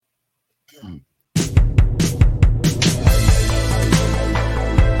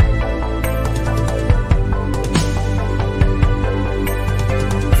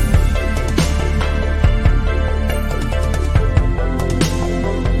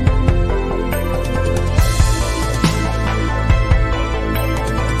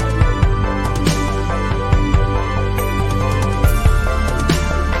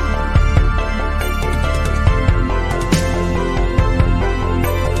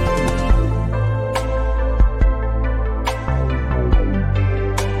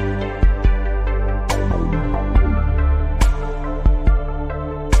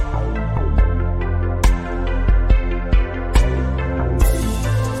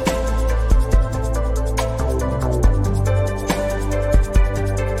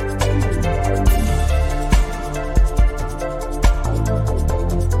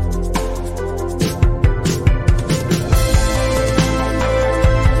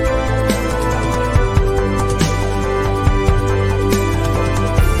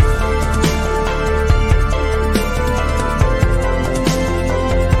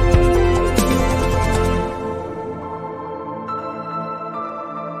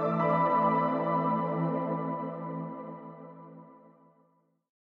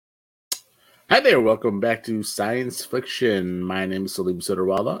Hi there, welcome back to Science Fiction. My name is Salim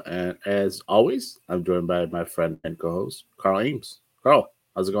Sudderwala, and as always, I'm joined by my friend and co-host, Carl Ames. Carl,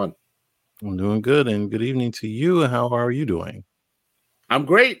 how's it going? I'm doing good, and good evening to you. How are you doing? I'm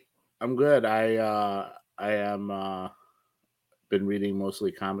great. I'm good. I am been reading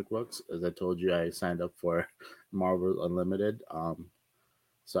mostly comic books. As I told you, I signed up for Marvel Unlimited.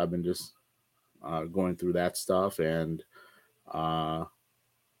 So I've been just going through that stuff, and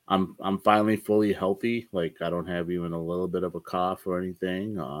I'm finally fully healthy. Like I don't have even a little bit of a cough or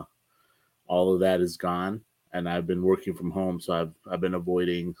anything. All of that is gone, and I've been working from home, so I've been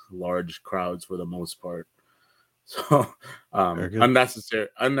avoiding large crowds for the most part. So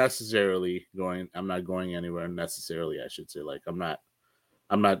unnecessarily going. I'm not going anywhere unnecessarily. I should say. Like I'm not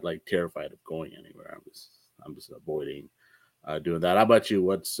like terrified of going anywhere. I'm just avoiding doing that. How about you?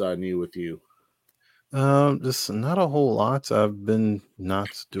 What's new with you? Just not a whole lot. I've been not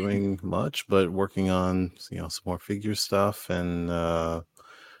doing much, but working on some more figure stuff and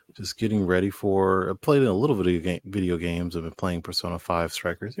just getting ready for. I played a little video games. I've been playing Persona 5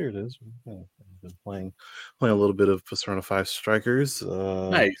 Strikers. Here it is. I've been playing a little bit of Persona 5 Strikers.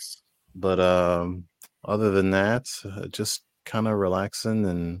 Nice. But other than that, just kind of relaxing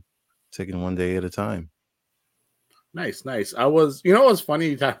and taking one day at a time. Nice. What's funny?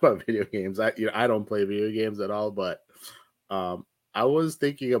 You talk about video games. I don't play video games at all, but I was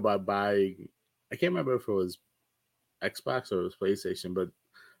thinking about buying. I can't remember if it was Xbox or it was PlayStation, but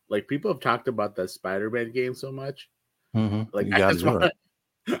like people have talked about that Spider-Man game so much. Mm-hmm. Like you gotta do it.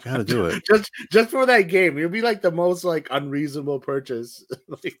 You gotta do it. just for that game. It'll be like the most like unreasonable purchase.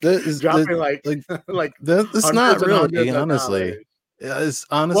 Like that's not really, honestly. It's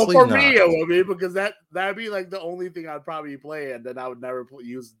honestly for not. Me, it will be because that'd be like the only thing I'd probably play, and then I would never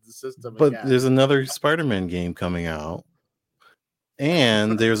use the system. But again. There's another Spider-Man game coming out,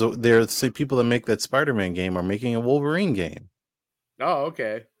 and there's people that make that Spider-Man game are making a Wolverine game. Oh,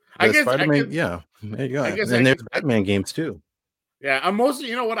 okay. I guess Spider-Man, yeah. There you go. And there's Batman games too. Yeah, I'm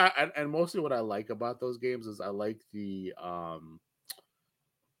mostly what I like about those games is I like the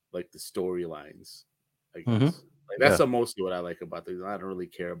storylines. I guess. Like that's mostly what I like about these. I don't really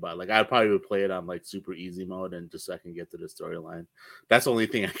care about. Like I probably would play it on like super easy mode and just so I can get to the storyline. That's the only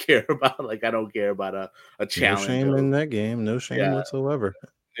thing I care about. Like I don't care about a challenge. No shame in that game. No shame whatsoever.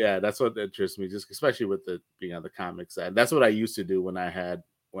 Yeah, that's what interests me. Just especially with the being on the comic side. That's what I used to do when I had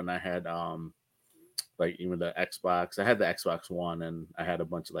like even the Xbox. I had the Xbox One, and I had a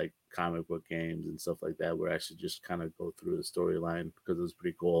bunch of like comic book games and stuff like that where I should just kind of go through the storyline because it was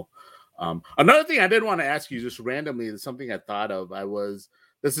pretty cool. Another thing I did want to ask you just randomly is something I thought of.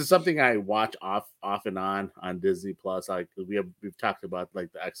 This is something I watch off and on Disney Plus. Like we've talked about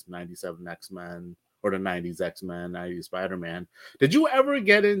like the X97 X-Men or the 90s X-Men, 90s Spider-Man. Did you ever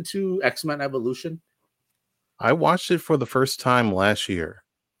get into X-Men Evolution? I watched it for the first time last year.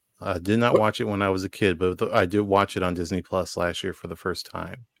 I did not watch it when I was a kid, but I did watch it on Disney Plus last year for the first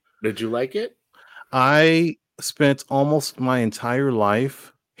time. Did you like it? I spent almost my entire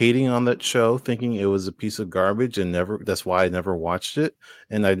life hating on that show, thinking it was a piece of garbage, and that's why I never watched it.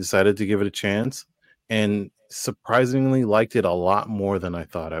 And I decided to give it a chance, and surprisingly liked it a lot more than I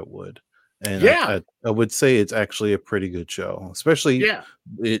thought I would. And I would say it's actually a pretty good show, especially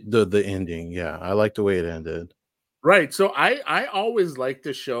the ending. Yeah, I like the way it ended. Right. So I always liked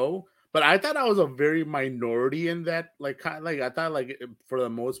the show, but I thought I was a very minority in that. Like, kind of like I thought, like for the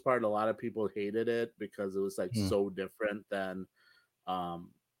most part, a lot of people hated it because it was like Mm. so different than um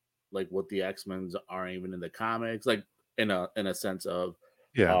like what the X-Men's are even in the comics, like in a sense of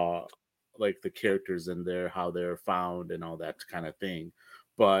Yeah. uh like the characters in there, how they're found and all that kind of thing.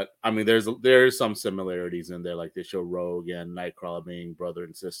 But I mean there's some similarities in there, like they show Rogue and Nightcrawler being brother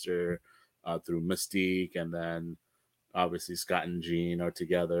and sister through Mystique, and then obviously Scott and Jean are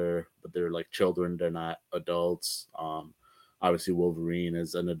together, but they're like children, they're not adults. Obviously Wolverine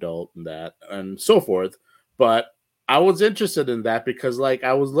is an adult in that, and so forth. But I was interested in that because like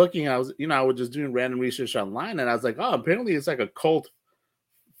I was looking, I was just doing random research online, and I was like, oh, apparently it's like a cult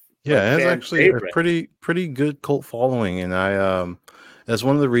Yeah, like it has fan actually a favorite. pretty good cult following, and that's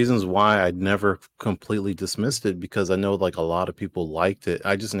one of the reasons why I never completely dismissed it, because I know like a lot of people liked it.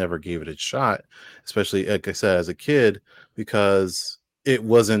 I just never gave it a shot, especially like I said as a kid, because it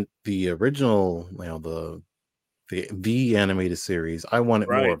wasn't the original, the animated series. I wanted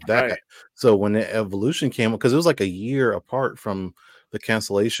more Right, of right. that. So when the Evolution came, because it was like a year apart from the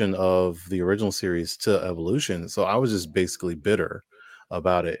cancellation of the original series to Evolution, so I was just basically bitter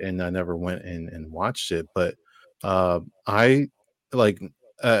about it, and I never went and watched it. But I like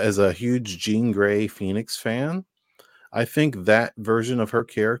as a huge Jean Grey Phoenix fan, I think that version of her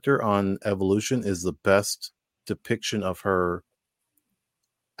character on Evolution is the best depiction of her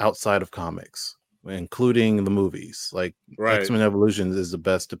outside of comics, including the movies. Like Right. X-Men Evolution is the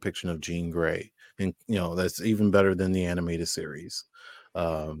best depiction of Jean Grey, and that's even better than the animated series.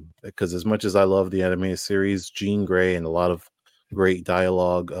 Because as much as I love the animated series, Jean Grey and a lot of great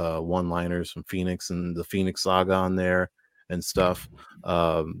dialogue, one-liners from Phoenix and the Phoenix Saga on there and stuff.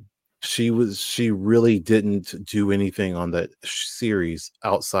 Um, she really didn't do anything on that series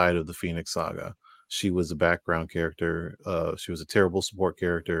outside of the Phoenix Saga. She was a background character. She was a terrible support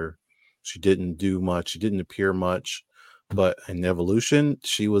character. She didn't do much. She didn't appear much. But in Evolution,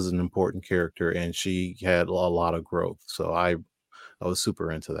 she was an important character, and she had a lot of growth. So I was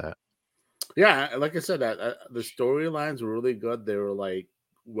super into that. Yeah, like I said, that the storylines were really good. They were like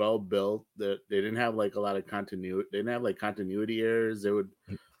well built. That they didn't have like a lot of continuity. They didn't have like continuity errors. They would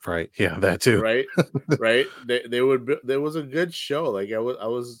Right. Yeah, that too. right, right. They would. There was a good show. Like I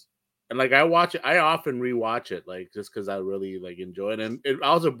was, and like I watch it. I often rewatch it, like just because I really like enjoy it, and it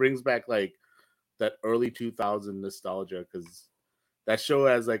also brings back like that early 2000 nostalgia because that show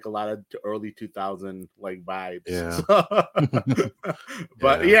has like a lot of early 2000 like vibes. Yeah. So,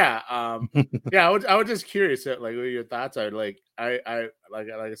 but Yeah. yeah, yeah, I was just curious like what your thoughts are. Like I like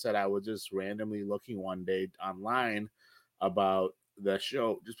I said, I was just randomly looking one day online about the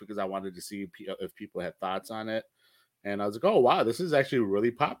show just because I wanted to see if people had thoughts on it. And I was like, oh wow, this is actually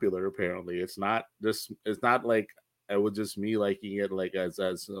really popular. Apparently, it's not like it was just me liking it like as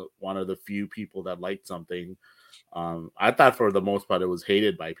one of the few people that liked something. I thought for the most part it was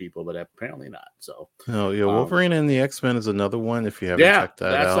hated by people, but apparently not. So, Oh, yeah. um, Wolverine and the X-Men is another one if you haven't yeah, checked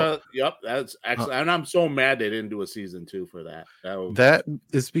that out. yep, that's Uh, excellent. And I'm so mad they didn't do a season two for that. That was, that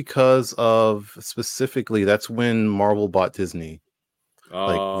is because of specifically that's when Marvel bought Disney.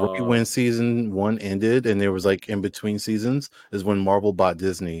 Like right uh, when season one ended and there was like in between seasons is when Marvel bought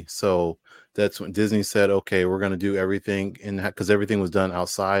Disney. So that's when Disney said, okay, we're going to do everything, and because everything was done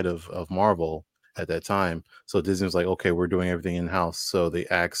outside of Marvel at that time. So Disney was like, okay, we're doing everything in house. So they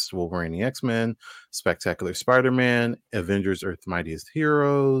axed Wolverine, the X-Men, Spectacular Spider-Man, Avengers Earth Mightiest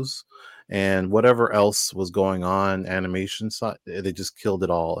Heroes, and whatever else was going on animation side. They just killed it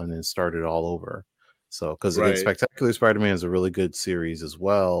all and then started all over. So, because again, right. Spectacular Spider-Man is a really good series as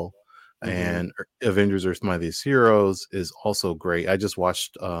well, Hmm. and Avengers: Earth Mightiest Heroes is also great. I just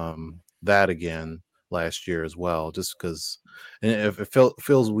watched that again last year as well, just because, and it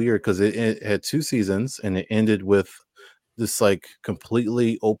feels weird because it had two seasons and it ended with this like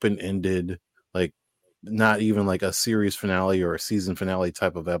completely open-ended, like not even like a series finale or a season finale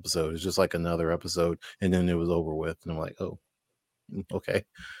type of episode. It's just like another episode, and then it was over with, and I'm like, oh, okay.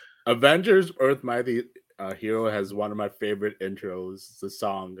 Avengers Earth Mighty Hero has one of my favorite intros. It's a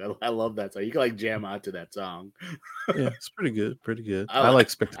song. I love that song. You can like jam out to that song. Yeah, it's pretty good, pretty good. I I like like I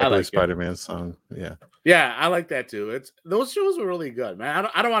Spectacular like it. Spider-Man song. Yeah. Yeah, I like that too. It's those shows were really good, man.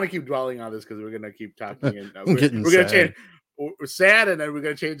 I don't want to keep dwelling on this because we're gonna keep talking and I'm getting we're gonna change. sad. We're sad, and then we're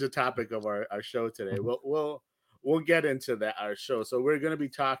gonna change the topic of our show today. We'll get into that our show. So we're gonna be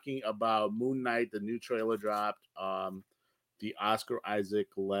talking about Moon Knight. The new trailer dropped. The Oscar Isaac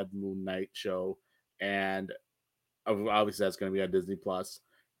led Moon Knight show, and obviously that's gonna be on Disney Plus.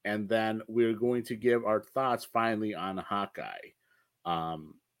 And then we're going to give our thoughts finally on Hawkeye.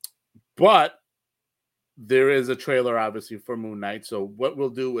 Um, but there is a trailer obviously for Moon Knight. So what we'll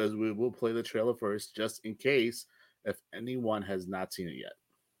do is we will play the trailer first, just in case if anyone has not seen it yet.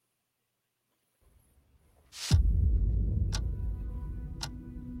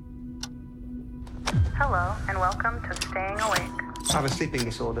 Hello, and welcome to Staying Awake. I have a sleeping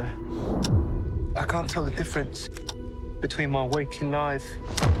disorder. I can't tell the difference between my waking life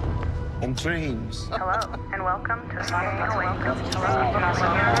and dreams. Hello, and welcome to Staying Awake. I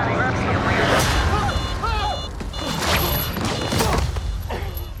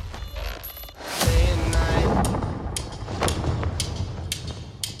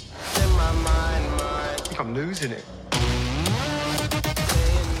think I'm losing it.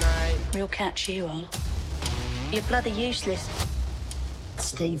 We'll catch you on. You're bloody useless,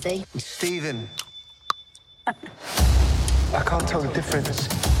 Stevie. Stephen. I can't tell the difference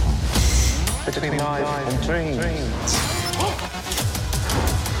between life and dreams.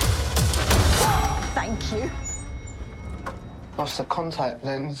 Thank you. Lost the contact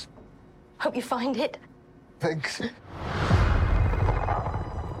lens. Hope you find it. Thanks.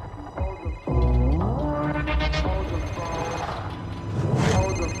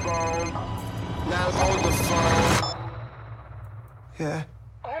 Hold the phone. Yeah.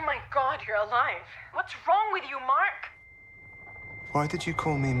 Oh my God, you're alive. What's wrong with you, Mark? Why did you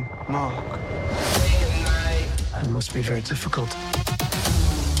call me Mark? It must be very difficult.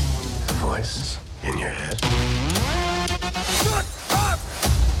 The voice in your head. Shut up!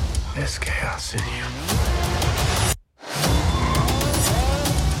 There's chaos in you.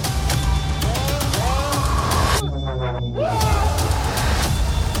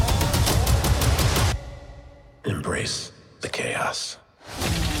 Embrace the chaos.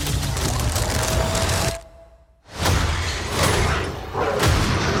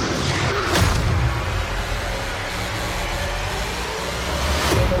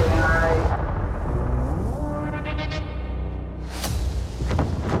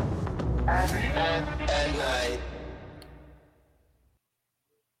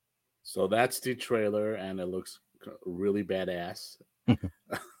 So that's the trailer, and it looks really badass.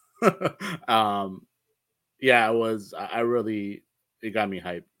 um, yeah, it was. I really, it got me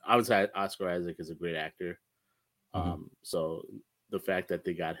hyped. Obviously, Oscar Isaac is a great actor. So the fact that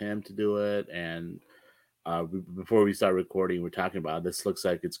they got him to do it, and before we start recording, we're talking about this. Looks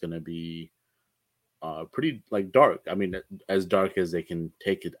like it's going to be pretty like dark. I mean, as dark as they can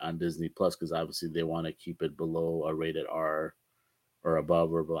take it on Disney Plus, because obviously they want to keep it below a rated R or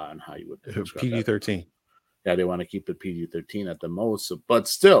above or below, how you would describe that. PG-13. Yeah, they want to keep it PG-13 at the most. So, but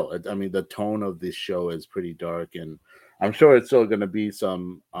still, I mean, the tone of this show is pretty dark, and I'm sure it's still going to be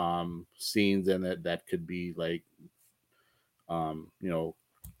some scenes in it that could be like, you know,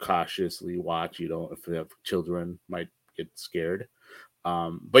 cautiously watch. You know, if you have children, might get scared.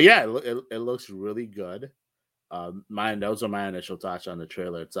 But yeah, it looks really good. Those are my initial thoughts on the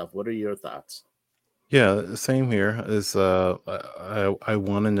trailer itself. What are your thoughts? Yeah, same here. Is I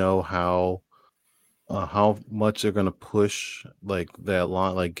want to know how much they're gonna push like that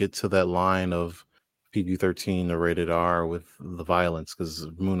line, like get to that line of PG-13 or rated R with the violence, because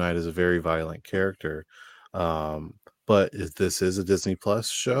Moon Knight is a very violent character. But this is a Disney Plus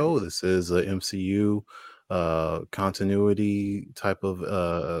show. This is a MCU continuity type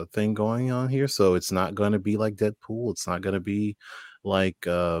of thing going on here. So it's not gonna be like Deadpool. It's not gonna be like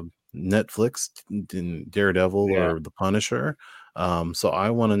Netflix in Daredevil Yeah. or The Punisher. So I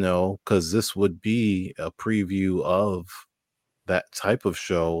want to know, because this would be a preview of that type of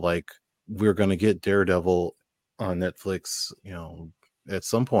show. Like, we're going to get Daredevil on Netflix, at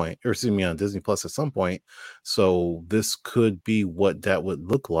some point, or excuse me, on Disney Plus at some point. So this could be what that would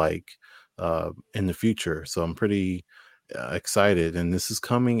look like in the future. So I'm pretty excited, and this is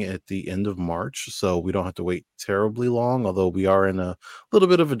coming at the end of March, so we don't have to wait terribly long. Although we are in a little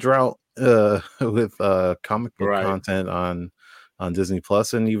bit of a drought with comic book Right. content on Disney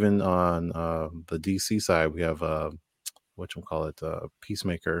Plus, and even on the DC side, we have whatchamacallit,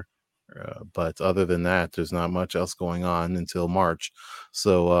 Peacemaker. But other than that, there's not much else going on until March.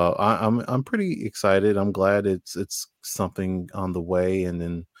 So I'm pretty excited. I'm glad it's something on the way, and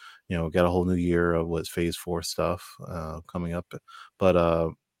then got a whole new year of what's Phase 4 stuff coming up.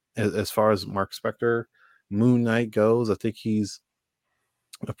 But as far as Mark Spector, Moon Knight goes, I think he's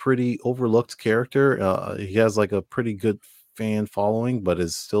a pretty overlooked character. He has like a pretty good fan following, but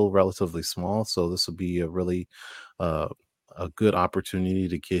is still relatively small. So this will be a really a good opportunity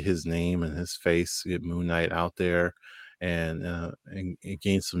to get his name and his face, get Moon Knight out there, and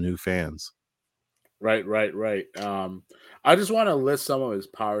gain some new fans. Right. I just want to list some of his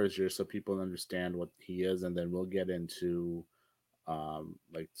powers here so people understand what he is, and then we'll get into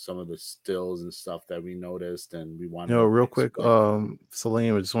like some of the stills and stuff that we noticed, and we wanted You know, to real quick, explain.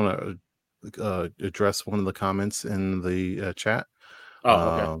 Salim, I just want to address one of the comments in the chat. Oh,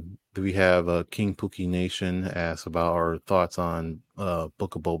 okay. We have King Pookie Nation asked about our thoughts on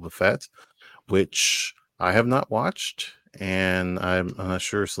Book of Boba Fett, which I have not watched, and I'm not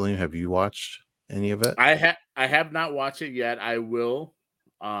sure. Salim, have you watched any of it? I have not watched it yet. I will.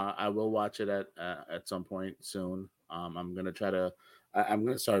 I will watch it at some point soon. I'm gonna try to. I'm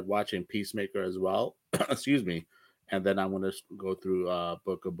gonna start watching Peacemaker as well. Excuse me, and then I'm gonna go through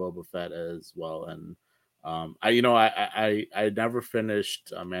Book of Boba Fett as well. And I never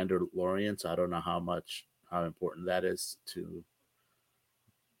finished Mandalorian, so I don't know how important that is to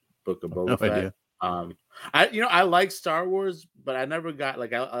Book of No Boba Fett. idea. I like Star Wars, but I never got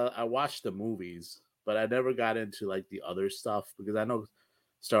like I watched the movies, but I never got into like the other stuff because I know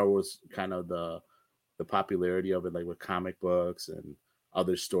Star Wars kind of the popularity of it, like with comic books and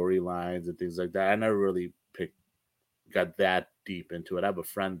other storylines and things like that. I never really got that deep into it. I have a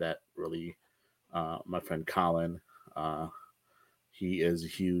friend that really, my friend Colin, he is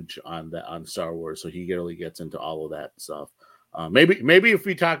huge on Star Wars, so he really gets into all of that stuff. Maybe if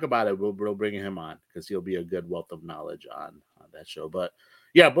we talk about it, we'll bring him on because he'll be a good wealth of knowledge on that show. But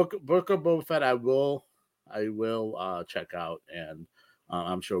yeah, Book of Boba Fett, I will check out, and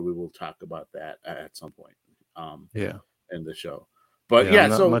I'm sure we will talk about that at some point. Yeah. In the show. But I'm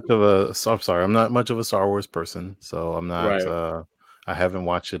not much of a. So, I'm sorry, I'm not much of a Star Wars person, so I'm not. Right. I haven't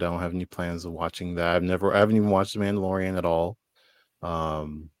watched it. I don't have any plans of watching that. I haven't even watched The Mandalorian at all.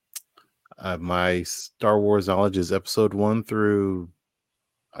 My Star Wars knowledge is Episode 1 through,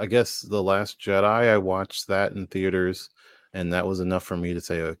 I guess, The Last Jedi. I watched that in theaters, and that was enough for me to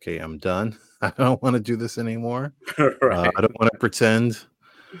say, okay, I'm done. I don't want to do this anymore. Right. I don't want to pretend.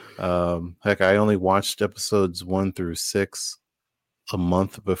 Heck, I only watched episodes 1 through 6 a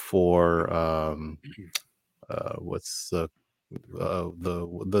month before what's the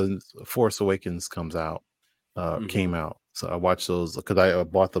Force Awakens comes out came out. So I watched those because I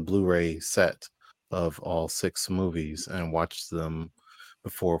bought the Blu-ray set of all 6 movies and watched them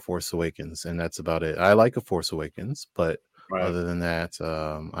before Force Awakens, and that's about it. I like A Force Awakens, but Right. other than that,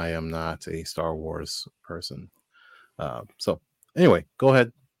 I am not a Star Wars person. So anyway, go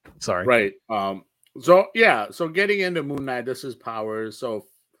ahead. Sorry. Right. So getting into Moon Knight, this is powers. So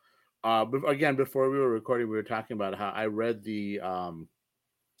again, before we were recording, we were talking about how I read the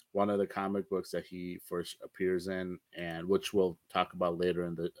one of the comic books that he first appears in, and which we'll talk about later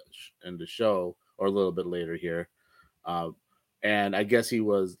in the show, or a little bit later here. And I guess you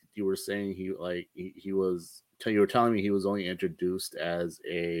were saying you were telling me he was only introduced as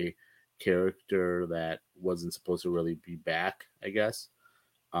a character that wasn't supposed to really be back, I guess.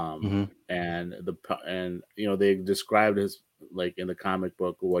 And they described his, like, in the comic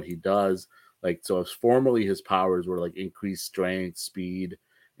book, what he does. Like, so formerly his powers were like increased strength, speed,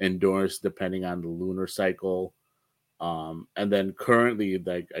 endurance, depending on the lunar cycle. And then currently,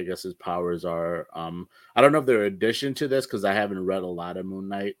 like, I guess his powers are, I don't know if they're addition to this because I haven't read a lot of Moon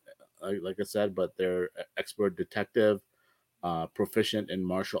Knight, like I said, but they're expert detective, proficient in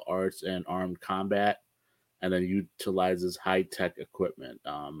martial arts and armed combat, and then utilizes high-tech equipment.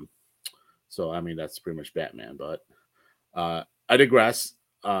 So I mean, that's pretty much Batman, but I digress.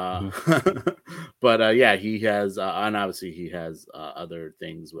 But yeah, he has, and obviously he has other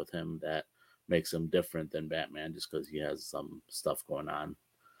things with him that makes him different than Batman, just because he has some stuff going on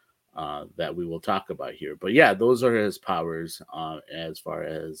that we will talk about here. But yeah, those are his powers as far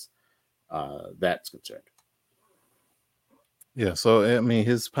as that's concerned. Yeah, so I mean,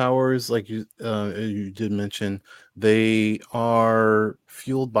 his powers, like you did mention, they are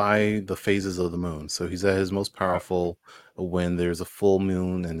fueled by the phases of the moon. So he's at his most powerful when there's a full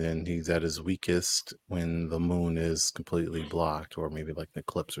moon, and then he's at his weakest when the moon is completely blocked, or maybe like an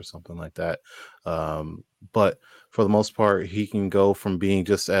eclipse or something like that. But for the most part, he can go from being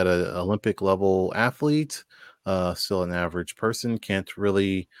just at an Olympic level athlete, still an average person, can't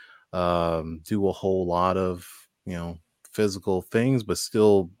really do a whole lot of, physical things, but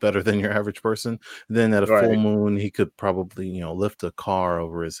still better than your average person. Then at a full moon, he could probably, lift a car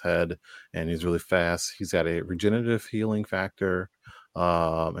over his head, and he's really fast. He's got a regenerative healing factor,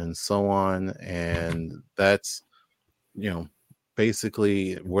 and so on. And that's,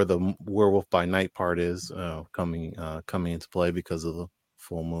 basically where the Werewolf by Night part is coming into play because of the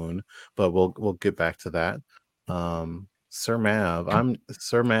full moon. But we'll get back to that. Sir Mav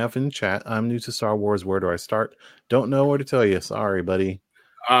in chat. I'm new to Star Wars. Where do I start? Don't know where to tell you. Sorry, buddy.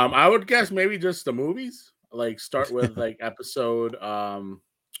 I would guess maybe just the movies. Like, start with like episode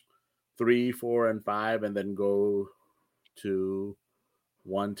 3, 4, and 5, and then go to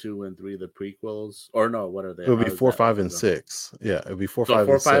 1, 2, and 3 the prequels, or no? What are they? It would How be does 4, that 5, order and go? 6. Yeah, it would be 4, So 5,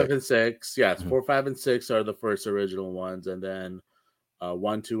 4, and 5, 6. and 6. Yes, Mhm. 4, 5, and 6 are the first original ones, and then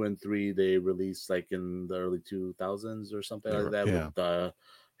 1, 2, and 3 they released like in the early 2000s or something like that with Yeah.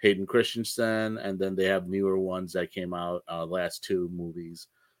 Hayden Christensen, and then they have newer ones that came out last two movies.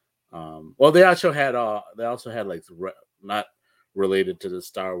 Well, they also had like not related to the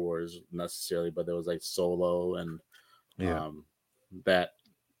Star Wars necessarily, but there was like Solo and Yeah. um, that.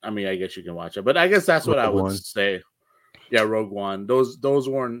 I mean, I guess you can watch it, but I guess that's what I Rogue would One. say. Yeah, Rogue One. Those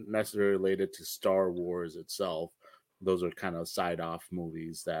weren't necessarily related to Star Wars itself. Those are kind of side off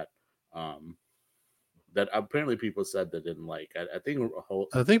movies um that apparently people said they didn't like. I think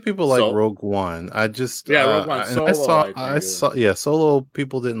I think people like so. Rogue One. I just Yeah, Rogue One and I Solo. saw I I think. saw yeah, Solo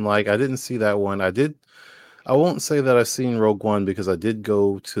people didn't like. I didn't see that one. I won't say that I've seen Rogue One because I did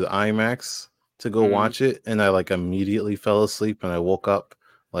go to the IMAX to go Mhm. watch it, and I like immediately fell asleep, and I woke up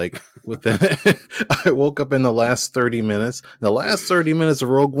like within I woke up in the last 30 minutes. The last 30 minutes of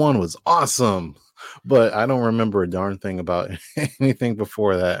Rogue One was awesome, but I don't remember a darn thing about anything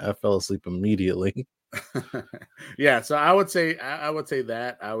before that. I fell asleep immediately. Yeah, so I would say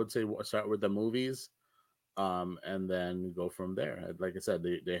that I would say start with the movies, and then go from there. Like I said,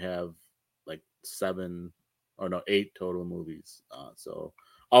 they have like 7 or no 8 total movies. So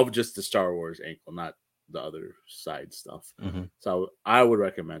of just the Star Wars angle, not the other side stuff. Mhm. So I would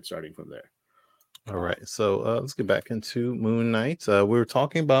recommend starting from there. All Um, right, so let's get back into Moon Knight. We were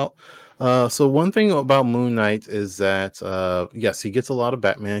talking about so one thing about Moon Knight is that yes, he gets a lot of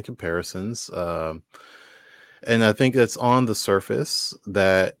Batman comparisons. And I think that's on the surface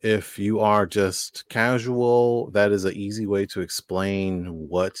that if you are just casual, that is an easy way to explain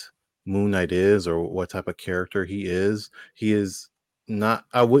what Moon Knight is or what type of character he is. He is not,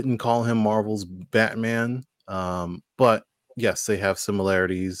 I wouldn't call him Marvel's Batman. But yes, they have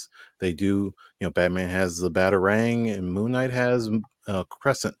similarities. They do, Batman has the Batarang and Moon Knight has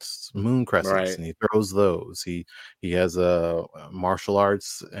crescents, moon crescents, right. and he throws those. He has martial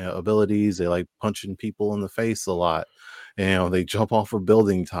arts abilities. They like punching people in the face a lot. They jump off of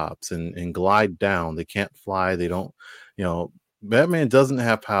building tops and glide down. They can't fly. They don't, you know, Batman doesn't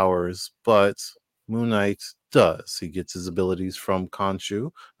have powers, but Moon Knight does. He gets his abilities from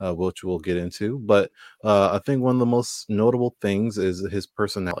Khonshu, which we'll get into. But I think one of the most notable things is his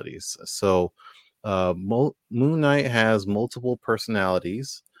personalities. So Moon Knight has multiple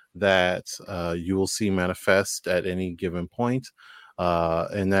personalities that you will see manifest at any given point.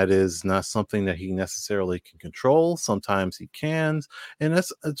 And that is not something that he necessarily can control. Sometimes he can, and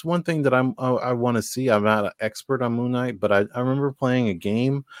that's one thing that I want to see. I'm not an expert on Moon Knight, but I remember playing a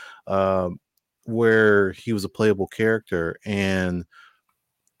game where he was a playable character, and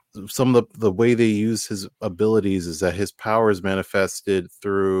some of the way they use his abilities is that his powers manifested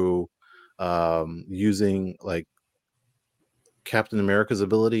through using like Captain America's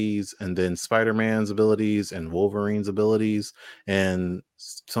abilities and then Spider-Man's abilities and Wolverine's abilities. And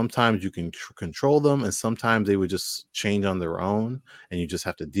sometimes you can control them, and sometimes they would just change on their own and you just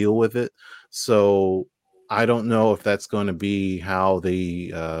have to deal with it. So I don't know if that's going to be how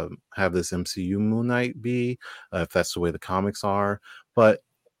they have this MCU Moon Knight be, if that's the way the comics are. But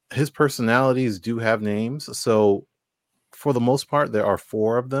his personalities do have names. So for the most part, there are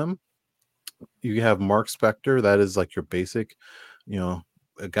 4 of them. You have Mark Spector, that is like your basic, you know,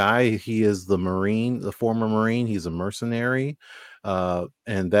 a guy. He is the Marine, the former Marine. He's a mercenary,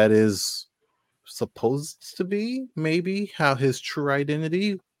 and that is supposed to be maybe how his true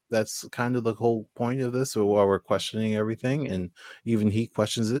identity. That's kind of the whole point of this, or while we're questioning everything, and even he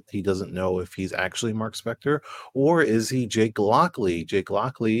questions it. He doesn't know if he's actually Mark Spector or is he Jake Lockley. Jake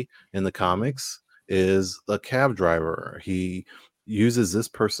Lockley in the comics is a cab driver. He uses this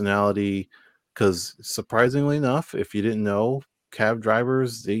personality because, surprisingly enough, if you didn't know, cab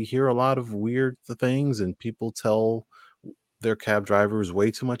drivers, they hear a lot of weird things, and people tell their cab drivers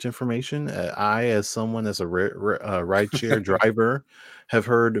way too much information. I, as someone as a rideshare driver, have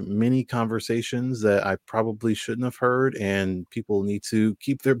heard many conversations that I probably shouldn't have heard, and people need to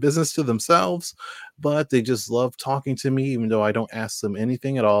keep their business to themselves. But they just love talking to me, even though I don't ask them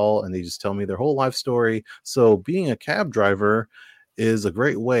anything at all, and they just tell me their whole life story. So being a cab driver is a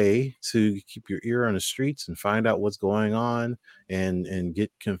great way to keep your ear on the streets and find out what's going on and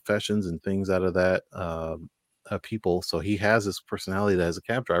get confessions and things out of that people. So he has this personality that as a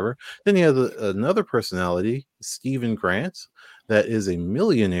cab driver. Then he has another personality, Stephen Grant, that is a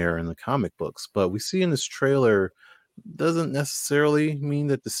millionaire in the comic books. But we see in this trailer doesn't necessarily mean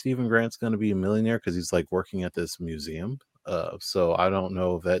that the Stephen Grant's going to be a millionaire because he's like working at this museum. So I don't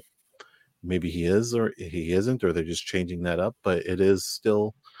know if that maybe he is or he isn't, or they're just changing that up, but it is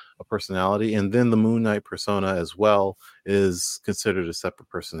still a personality. And then the Moon Knight persona as well is considered a separate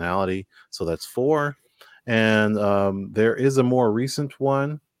personality. So that's 4. And there is a more recent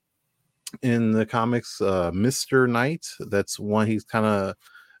one in the comics, Mr. Knight. That's one it's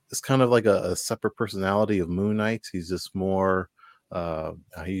kind of like a separate personality of Moon Knight. He's just more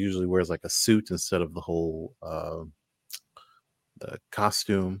he usually wears like a suit instead of the whole the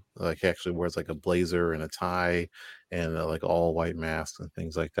costume. Like he actually wears like a blazer and a tie and like all white masks and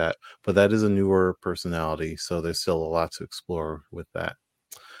things like that. But that is a newer personality, so there's still a lot to explore with that.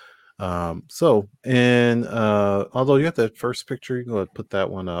 So, and although you have that first picture, you can go ahead and put that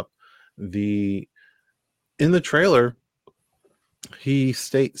one up. In the trailer, he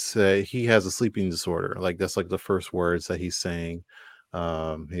states he has a sleeping disorder. Like that's like the first words that he's saying.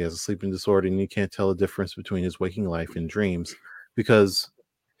 He has a sleeping disorder, and you can't tell the difference between his waking life and dreams, because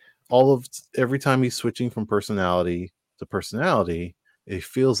every time he's switching from personality to personality, it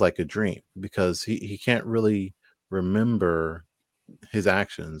feels like a dream, because he can't really remember his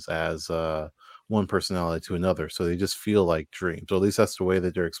actions as one personality to another, so they just feel like dreams. So at least that's the way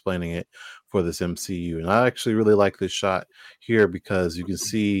that they're explaining it for this MCU. And I actually really like this shot here, because you can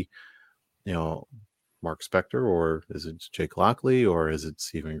see, Mark Spector, or is it Jake Lockley, or is it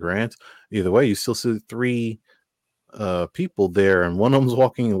Stephen Grant? Either way, you still see 3 people there, and one of them's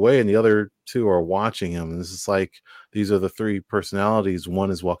walking away and the other 2 are watching him. And this is like, these are the 3 personalities. One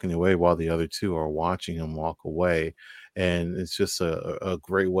is walking away while the other 2 are watching him walk away. And it's just a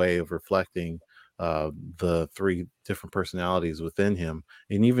great way of reflecting the 3 different personalities within him.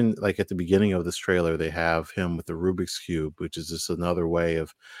 And even like at the beginning of this trailer, they have him with the Rubik's Cube, which is just another way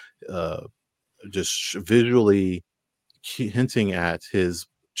of just visually hinting at his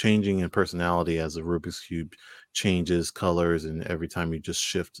changing in personality as the Rubik's Cube changes colors, and every time you just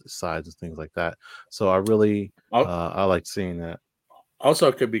shift sides and things like that. So I really I like seeing that. Also,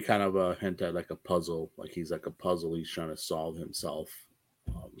 it could be kind of a hint at like a puzzle, like he's like a puzzle he's trying to solve himself,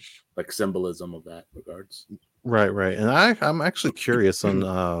 like symbolism of that regards. Right. And I'm actually curious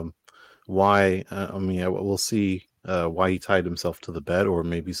on why. We'll see why he tied himself to the bed, or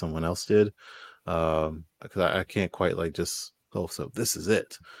maybe someone else did, because I can't quite like just. Oh, so this is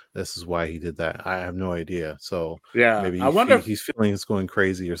it. This is why he did that. I have no idea. So yeah, maybe I wonder if he's feeling it's going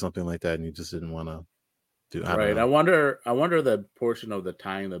crazy or something like that, and he just didn't want to do. I wonder the portion of the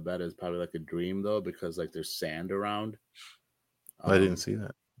tying the bed is probably like a dream though, because like there's sand around. I didn't see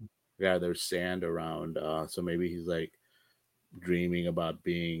that. Yeah, there's sand around. So maybe he's like dreaming about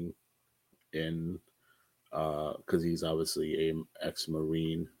being in, because he's obviously a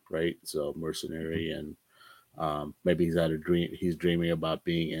ex-Marine, right? So mercenary, and maybe he's had a dream. He's dreaming about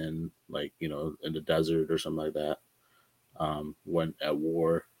being in, like, in the desert or something like that, when at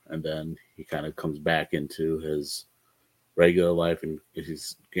war, and then he kind of comes back into his regular life, and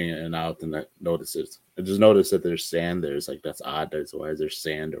he's getting in and out, and I just noticed that there's sand there. It's like, that's odd. That's why there's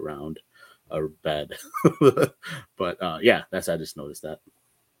sand around a bed. But yeah, I just noticed that.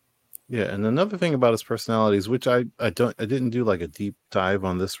 Yeah, and another thing about his personalities, which I didn't do like a deep dive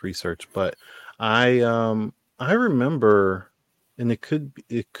on this research, but I remember, and it could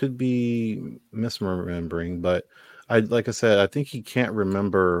be misremembering, but like I said, I think he can't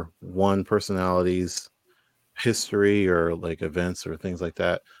remember one personality's history or like events or things like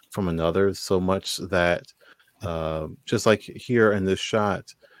that from another, so much that just like here in this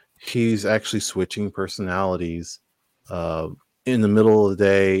shot, he's actually switching personalities in the middle of the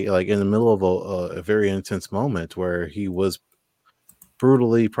day, like in the middle of a very intense moment where he was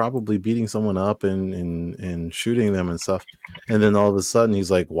brutally probably beating someone up and shooting them and stuff, and then all of a sudden he's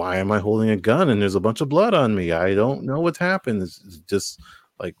like, why am I holding a gun and there's a bunch of blood on me? I don't know what's happened. It's just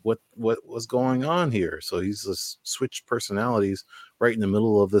like, what was going on here? So he's just switched personalities right in the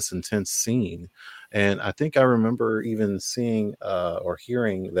middle of this intense scene. And I think I remember even seeing or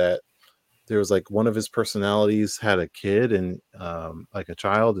hearing that there was like one of his personalities had a kid, and like a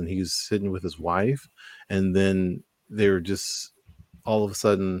child, and he's sitting with his wife, and then they were just all of a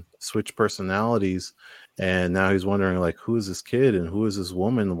sudden switch personalities, and now he's wondering like, who is this kid and who is this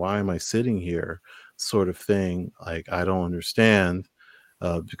woman? Why am I sitting here? Sort of thing. Like, I don't understand,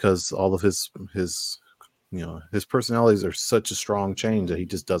 because all of his personalities are such a strong change that he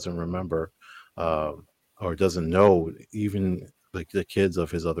just doesn't remember or doesn't know even like the kids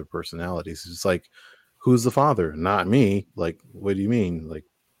of his other personalities. It's like, who's the father? Not me. Like, what do you mean? Like,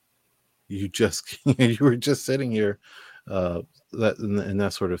 you were just sitting here, that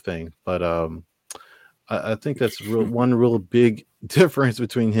sort of thing. But I think that's one real big difference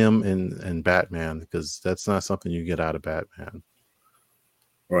between him and Batman, because that's not something you get out of Batman.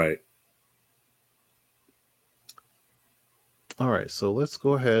 Right. All right, so let's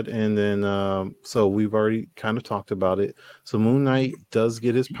go ahead and then so we've already kind of talked about it. So Moon Knight does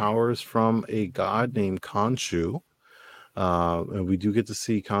get his powers from a god named Khonshu. And we do get to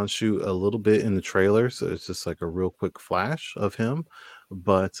see Khonshu a little bit in the trailer, so it's just like a real quick flash of him.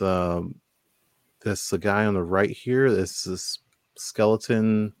 But that's the guy on the right here. It's this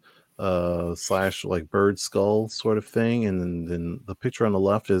skeleton slash like bird skull sort of thing, and then the picture on the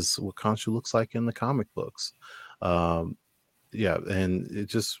left is what Khonshu looks like in the comic books. Yeah, and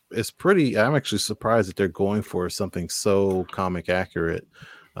it's pretty. I'm actually surprised that they're going for something so comic accurate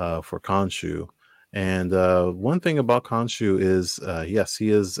for Khonshu. And one thing about Khonshu is, yes,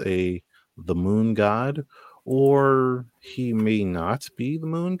 he is the moon god, or he may not be the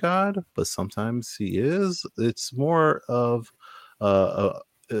moon god, but sometimes he is. It's more of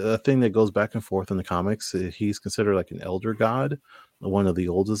a thing that goes back and forth in the comics. He's considered like an elder god, one of the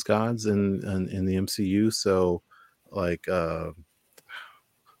oldest gods in the MCU. So, like, well,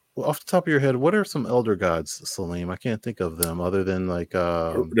 off the top of your head, what are some elder gods, Salim? I can't think of them other than like.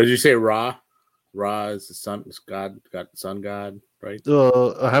 Did you say Ra? Ra is the sun sun god, right?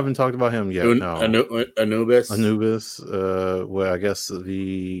 I haven't talked about him yet. No, Anubis. Well, I guess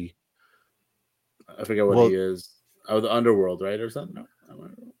I forget what he is. Oh, the underworld, right, or something?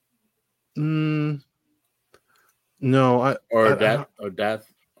 No,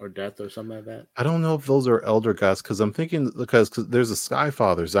 death or something like that. I don't know if those are elder gods because I'm thinking because there's a Sky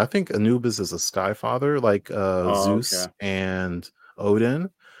Fathers. I think Anubis is a Sky Father, like Zeus and Odin,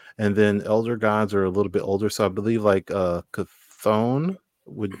 and then elder gods are a little bit older. So I believe like Chthon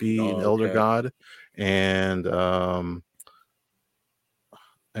would be an elder god, and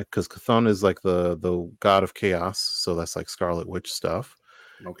because Chthon is like the god of chaos, so that's like Scarlet Witch stuff.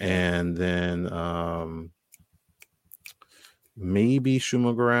 Okay, and then maybe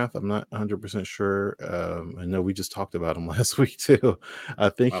Shumagarath. I'm not 100% sure. I know we just talked about him last week too. I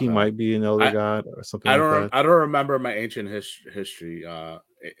think he might be an elder god or something. I don't remember my ancient history,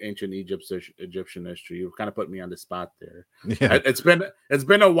 ancient Egyptian history. You kind of put me on the spot there. Yeah, it's been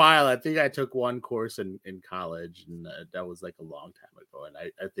a while. I think I took one course in college, and that was like a long time ago. And I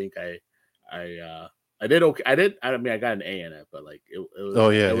think I did okay. I got an A in it, but like it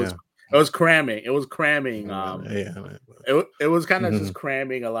was. It was cramming. It was cramming. It was kind of just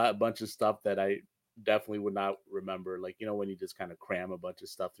cramming a bunch of stuff that I definitely would not remember. Like, you know, when you just kind of cram a bunch of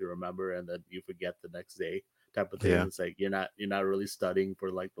stuff to remember and then you forget the next day type of thing. Yeah. It's like you're not really studying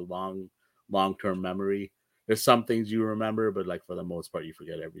for like the long-term memory. There's some things you remember, but like for the most part, you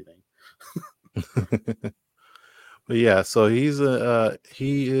forget everything. But yeah, so he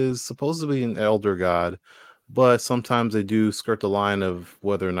is supposed to be an elder god. But sometimes they do skirt the line of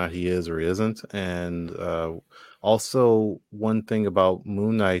whether or not he is or isn't. And also, one thing about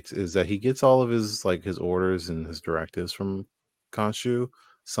Moon Knight is that he gets all of his orders and his directives from Khonshu.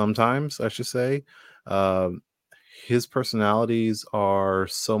 Sometimes, I should say, his personalities are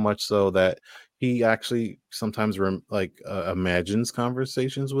so much so that he actually sometimes imagines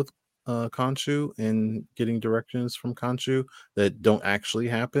conversations with Khonshu and getting directions from Khonshu that don't actually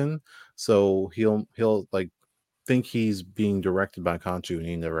happen. So he'll like think he's being directed by Khonshu and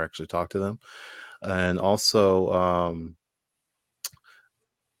he never actually talked to them. And also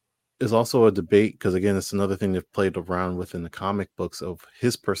there's also a debate, because again, it's another thing they've played around with in the comic books of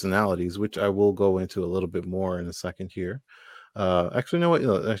his personalities, which I will go into a little bit more in a second here. Actually, you know what?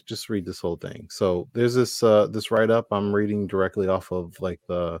 Let's just read this whole thing. So there's this write-up I'm reading directly off of like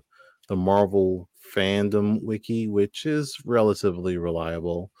the Marvel fandom wiki, which is relatively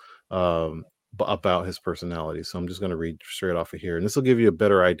reliable. About his personality. So I'm just going to read straight off of here, and this will give you a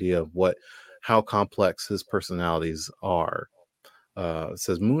better idea of how complex his personalities are. It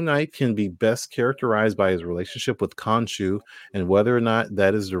says Moon Knight can be best characterized by his relationship with Khonshu and whether or not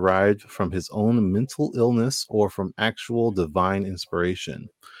that is derived from his own mental illness or from actual divine inspiration.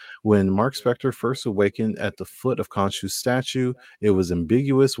 When Mark Spector first awakened at the foot of Khonshu's statue, it was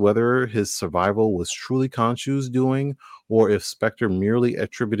ambiguous whether his survival was truly Khonshu's doing or if Spector merely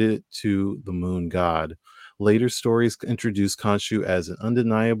attributed it to the moon god. Later stories introduced Khonshu as an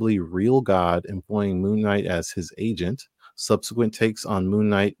undeniably real god, employing Moon Knight as his agent. Subsequent takes on Moon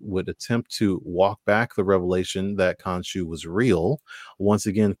Knight would attempt to walk back the revelation that Khonshu was real, once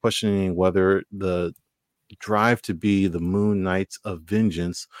again questioning whether the drive to be the Moon Knights of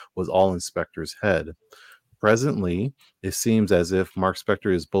vengeance was all in Spector's head. Presently, it seems as if Mark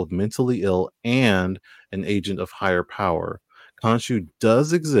Spector is both mentally ill and an agent of higher power. Khonshu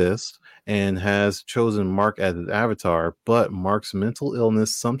does exist and has chosen Mark as his avatar, but Mark's mental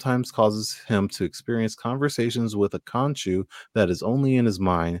illness sometimes causes him to experience conversations with a Khonshu that is only in his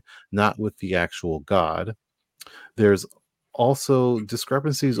mind, not with the actual god. There's Also,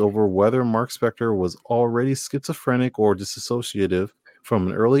 discrepancies over whether Mark Spector was already schizophrenic or dissociative from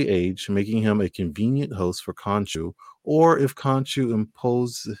an early age, making him a convenient host for Khonshu, or if Khonshu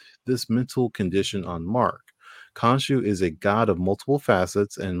imposed this mental condition on Mark. Khonshu is a god of multiple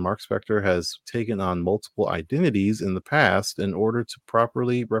facets, and Mark Spector has taken on multiple identities in the past in order to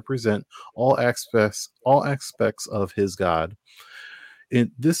properly represent all aspects of his god.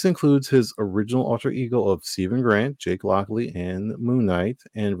 This includes his original alter ego of Stephen Grant, Jake Lockley, and Moon Knight,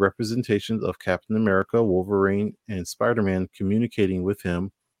 and representations of Captain America, Wolverine, and Spider-Man communicating with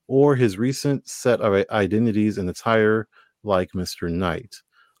him, or his recent set of identities and attire like Mr. Knight.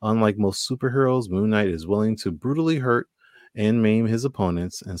 Unlike most superheroes, Moon Knight is willing to brutally hurt and maim his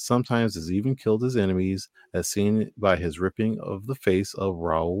opponents, and sometimes has even killed his enemies, as seen by his ripping of the face of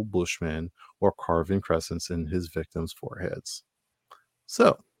Raoul Bushman or carving crescents in his victims' foreheads.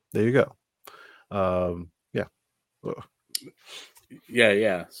 So there you go. Yeah. Ugh.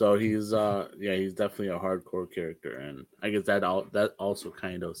 Yeah. So he's he's definitely a hardcore character, and I guess that also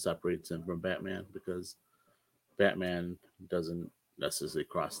kind of separates him from Batman, because Batman doesn't necessarily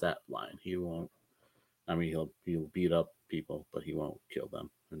cross that line. He won't. I mean, he'll beat up people, but he won't kill them.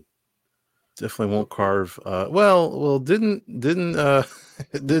 And definitely won't carve. Didn't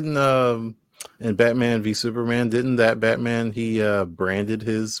in Batman v Superman, didn't that Batman, he branded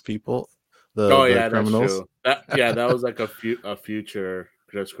his people, the criminals? That's true. That was like a future.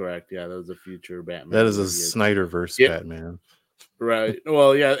 That's correct. Yeah, that was a future Batman. That is a Snyderverse Batman. Right.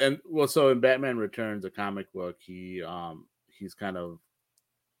 Well, yeah, and so in Batman Returns, a comic book, he's kind of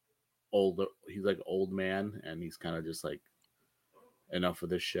older. He's like old man, and he's kind of just like, enough of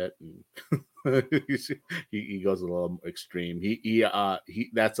this shit, and he goes a little extreme. He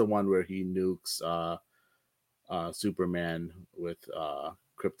that's the one where he nukes Superman with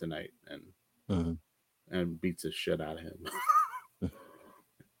kryptonite and beats the shit out of him.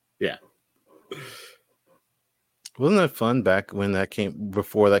 Yeah. Wasn't that fun back when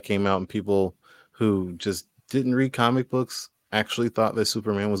before that came out, and people who just didn't read comic books actually thought that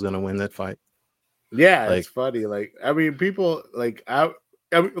Superman was going to win that fight? Yeah, it's funny. Like, I mean, people like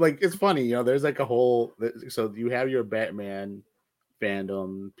it's funny, there's like a whole, so you have your Batman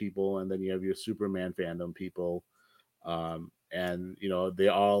fandom people, and then you have your Superman fandom people, and they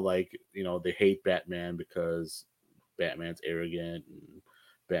all like, they hate Batman because Batman's arrogant, and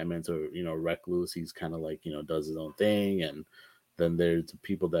Batman's a recluse. He's kind of like, does his own thing. And then there's the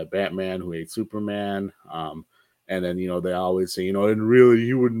people that Batman who hate Superman, and then, they always say, and really,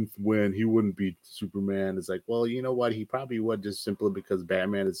 he wouldn't win. He wouldn't beat Superman. It's like, well, you know what? He probably would, just simply because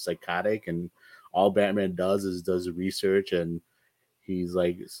Batman is psychotic, and all Batman does research, and he's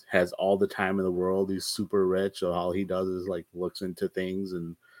like, has all the time in the world. He's super rich. So all he does is like looks into things,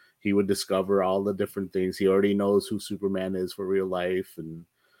 and he would discover all the different things. He already knows who Superman is for real life, and,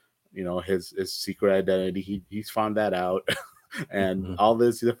 his secret identity. He's found that out. And all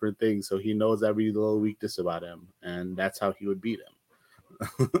these different things, so he knows every little weakness about him, and that's how he would beat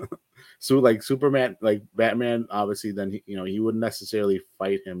him. So like Superman, like Batman, obviously, then he wouldn't necessarily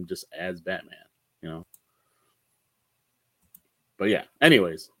fight him just as Batman, But yeah,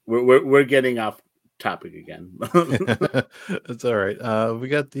 anyways, we're getting off topic again. It's all right. We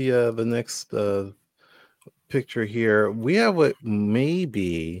got the next picture here. We have what may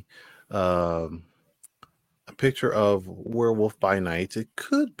be a picture of Werewolf by Night. It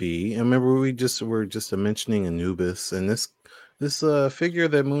could be. And remember, we were just mentioning Anubis, and this figure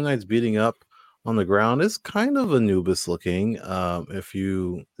that Moon Knight's beating up on the ground is kind of Anubis looking.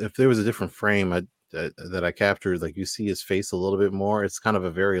 If there was a different frame that I captured, like, you see his face a little bit more. It's kind of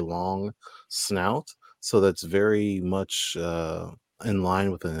a very long snout, so that's very much in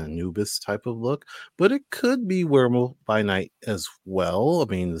line with an Anubis type of look, but it could be Werewolf by Night as well.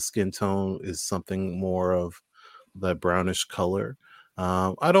 I mean, the skin tone is something more of that brownish color.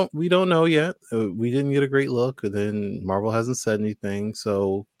 We don't know yet. We didn't get a great look, and then Marvel hasn't said anything.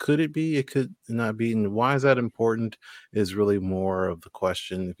 So could it be? It could not be. And why is that important is really more of the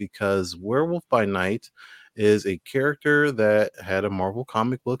question, because Werewolf by Night is a character that had a Marvel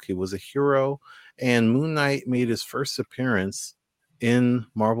comic book. He was a hero, and Moon Knight made his first appearance in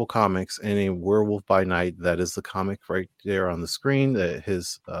Marvel Comics in a Werewolf by Night. That is the comic right there on the screen,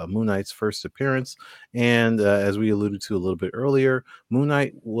 his Moon Knight's first appearance. And as we alluded to a little bit earlier, Moon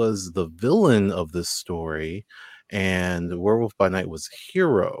Knight was the villain of this story, and Werewolf by Night was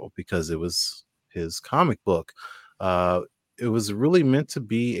hero because it was his comic book. It was really meant to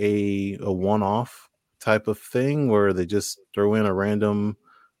be a one-off type of thing where they just throw in a random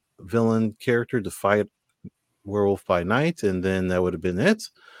villain character to fight Werewolf by Night, and then that would have been it.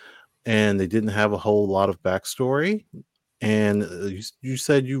 And they didn't have a whole lot of backstory. And you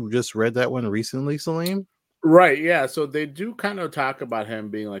said you just read that one recently, Salim? Right, yeah. So they do kind of talk about him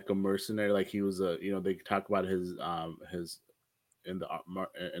being like a mercenary, like he was a, they talk about his in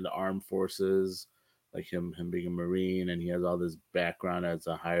the armed forces, like him being a marine, and he has all this background as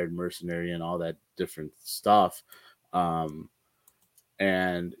a hired mercenary and all that different stuff. Um,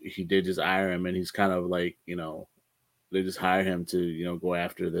 and he did just hire him, and he's kind of like, they just hire him to go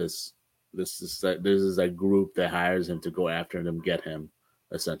after this. This is a group that hires him to go after him and get him,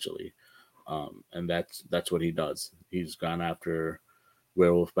 essentially. And that's what he does. He's gone after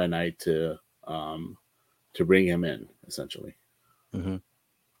Werewolf by Night to bring him in, essentially. Mm-hmm.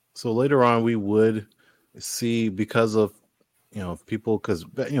 So later on, we would see, because of people, because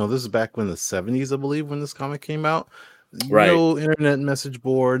this is back when the 70s, I believe, when this comic came out. Right. No internet message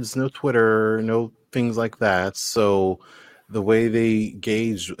boards, no Twitter, no things like that. So the way they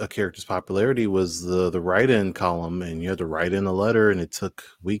gauge a character's popularity was the write-in column, and you had to write in a letter, and it took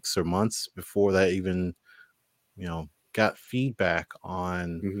weeks or months before that even got feedback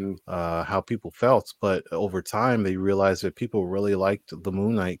on how people felt. But over time, they realized that people really liked the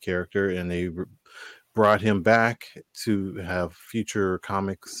Moon Knight character, and they brought him back to have future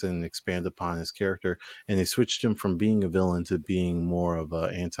comics and expand upon his character. And they switched him from being a villain to being more of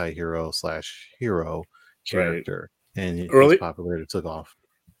an anti-hero / hero character. Right. And his popularity took off.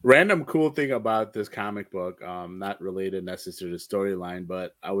 Random cool thing about this comic book, not related necessarily to the storyline,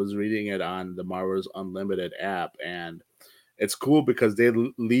 but I was reading it on the Marvel's Unlimited app, and it's cool because they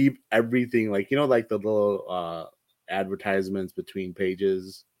leave everything, like like the little advertisements between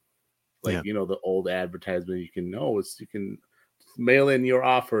pages, like the old advertisement. You can mail in your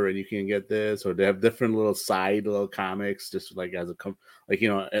offer and you can get this, or they have different little comics, just like as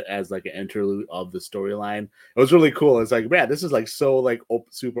as like an interlude of the storyline. It was really cool. It's like, man, this is like so like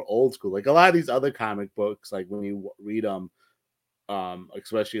super old school. Like a lot of these other comic books, like when you read them,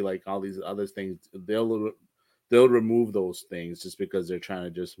 especially like all these other things, they'll remove those things just because they're trying to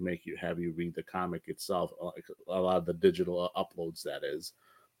just have you read the comic itself. Like a lot of the digital uploads, that is.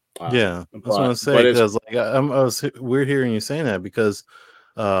 Yeah, that's what I'm saying. Because like I was weird hearing you saying that, because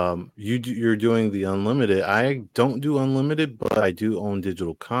you're doing the unlimited. I don't do unlimited, but I do own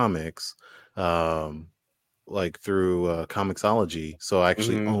digital comics, like through Comixology. So I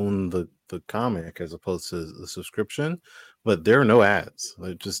actually own the comic as opposed to the subscription. But there are no ads.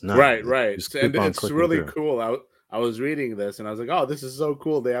 They're just not. Right. And it's really cool. I was reading this and I was like, oh, this is so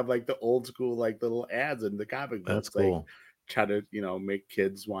cool. They have like the old school, like the little ads in the comic books. That's cool. Like, try to make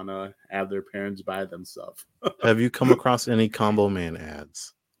kids want to have their parents buy them stuff. Have you come across any Combo Man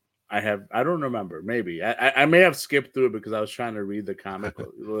ads? I don't remember. Maybe I may have skipped through it because I was trying to read the comic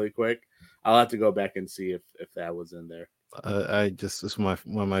really quick. I'll have to go back and see if that was in there. It's one of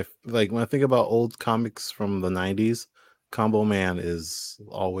my like, when I think about old comics from the 90s, Combo Man is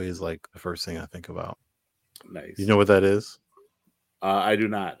always like the first thing I think about. Nice. You know what that is? I do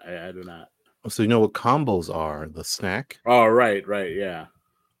not. I do not. So you know what combos are? The snack. Oh, right, yeah.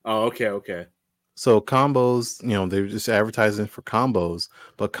 Oh, okay. So combos, they're just advertising for combos,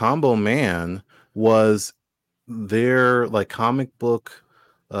 but Combo Man was their like comic book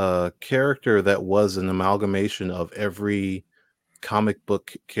character that was an amalgamation of every comic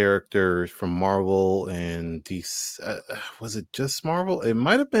book character from Marvel and DC. Was it just Marvel? It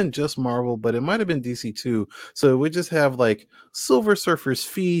might have been just Marvel, but it might have been DC too. So we just have like Silver Surfer's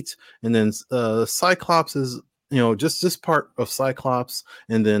feet, and then Cyclops is just this part of Cyclops,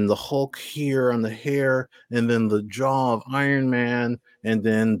 and then the Hulk here on the hair, and then the jaw of Iron Man, and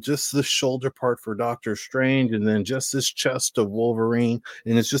then just the shoulder part for Doctor Strange, and then just this chest of Wolverine,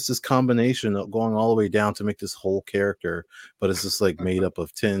 and it's just this combination of going all the way down to make this whole character, but it's just like made up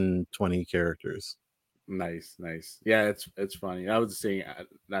of 10, 20 characters. Nice. Yeah, it's funny. I was just saying,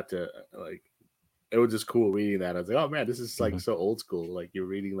 not to like, it was just cool reading that. I was like, oh man, this is like so old school. Like you're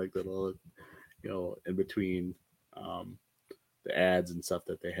reading like the little, in between the ads and stuff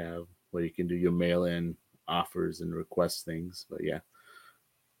that they have, where you can do your mail-in offers and request things. But yeah,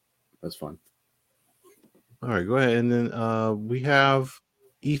 that's fun. All right, go ahead. And then we have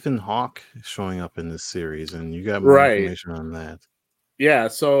Ethan Hawke showing up in this series, and you got more information on that. Yeah,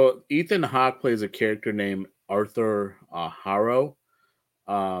 so Ethan Hawke plays a character named Arthur Harrow.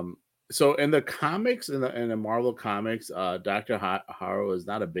 So in the comics, in the Marvel comics, Dr. Harrow is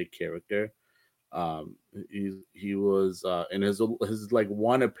not a big character. He was in his like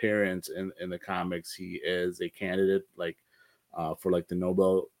one appearance in the comics, he is a candidate like for like the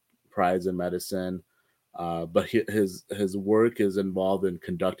Nobel Prize in Medicine, but his work is involved in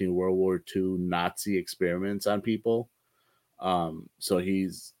conducting World War II Nazi experiments on people. So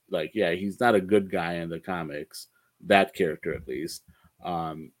he's like, he's not a good guy in the comics, that character at least.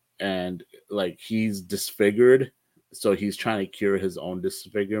 And like he's disfigured, so he's trying to cure his own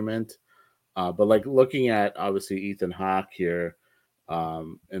disfigurement. But like looking at obviously Ethan Hawke here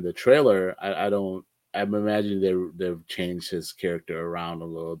in the trailer, I don't. I'm imagining they've changed his character around a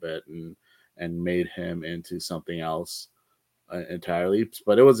little bit and made him into something else entirely.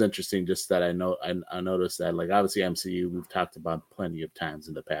 But it was interesting just that I noticed that like obviously MCU we've talked about plenty of times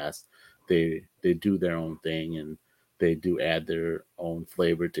in the past. They do their own thing and they do add their own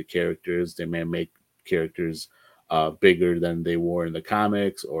flavor to characters. They may make characters bigger than they were in the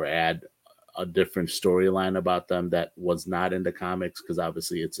comics or add a different storyline about them that was not in the comics because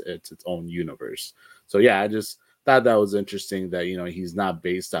obviously it's its own universe. So yeah, I just thought that was interesting that he's not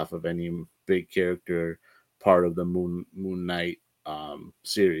based off of any big character part of the Moon Knight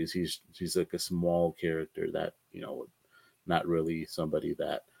series. He's like a small character that not really somebody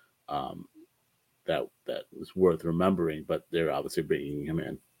that that was worth remembering, but they're obviously bringing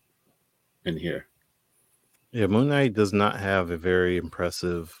him in here. Yeah, Moon Knight does not have a very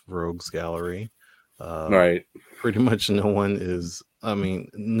impressive rogues gallery. Right. Pretty much no one is. I mean,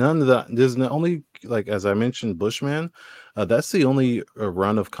 none of that. There's the only, like as I mentioned, Bushman. That's the only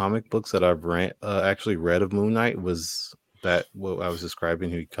run of comic books that I've actually read of Moon Knight was that what I was describing.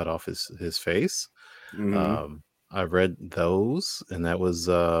 He cut off his face. Mm-hmm. I've read those, and that was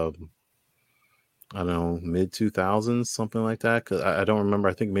I don't know, mid 2000s, something like that. Because I don't remember.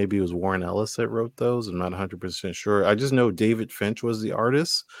 I think maybe it was Warren Ellis that wrote those. I'm not 100% sure. I just know David Finch was the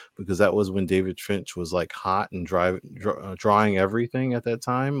artist because that was when David Finch was like hot and drawing everything at that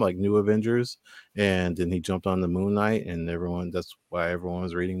time, like New Avengers. And then he jumped on the Moon Knight, and that's why everyone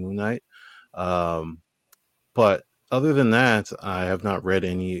was reading Moon Knight. But other than that, I have not read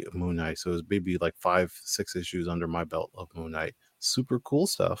any Moon Knight. So it's maybe like 5-6 issues under my belt of Moon Knight. Super cool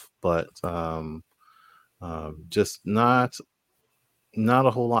stuff, but just not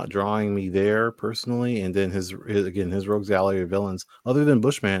a whole lot drawing me there personally. And then his rogues gallery of villains, other than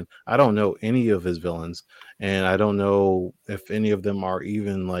Bushman, I don't know any of his villains, and I don't know if any of them are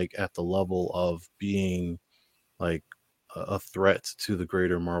even like at the level of being like a threat to the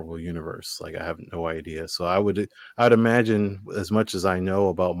greater Marvel universe. Like I have no idea. So I'd imagine, as much as I know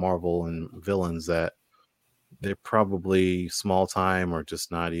about Marvel and villains, that they're probably small time or just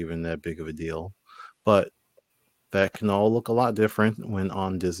not even that big of a deal. But that can all look a lot different when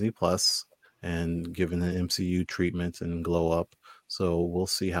on Disney Plus and given an MCU treatment and glow up. So we'll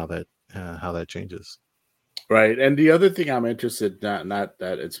see how that changes. Right. And the other thing I'm interested, not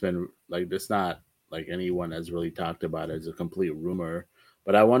that it's been like, it's not like anyone has really talked about it as a complete rumor,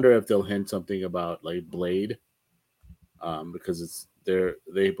 but I wonder if they'll hint something about like Blade, because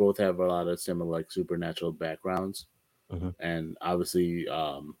they both have a lot of similar like supernatural backgrounds. Mm-hmm. And obviously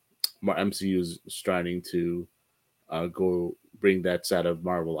MCU is starting to go bring that side of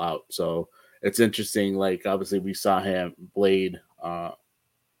Marvel out. So it's interesting. Like obviously we saw Blade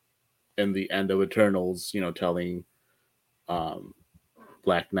in the end of Eternals, telling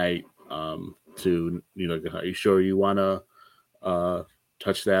Black Knight to are you sure you want to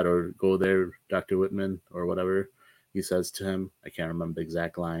touch that or go there, Dr. Whitman, or whatever he says to him. I can't remember the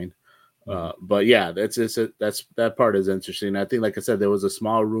exact line. But yeah, that part is interesting. I think, like I said, there was a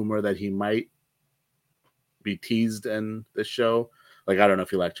small rumor that he might be teased in the show. Like I don't know if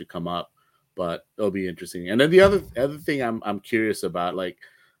he'll actually come up, but it'll be interesting. And then the other thing I'm curious about, like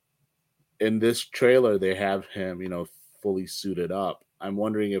in this trailer, they have him, fully suited up. I'm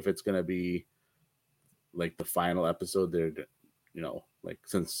wondering if it's gonna be like the final episode. They're, like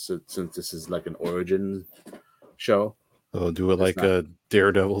since this is like an origin show. They'll do it like a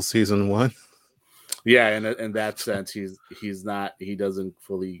Daredevil season 1. Yeah, and in that sense, he doesn't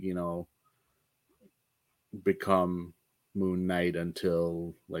fully, become Moon Knight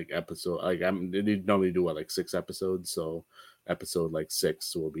until like episode they normally do like 6 episodes, so episode like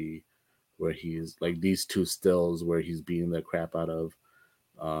 6 will be where he's like these 2 stills where he's beating the crap out of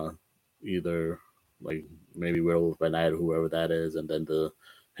either like maybe Werewolf by Night or whoever that is, and then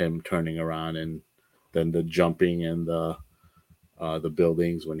him turning around, and then the jumping and the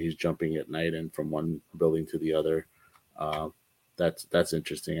buildings when he's jumping at night and from one building to the other. That's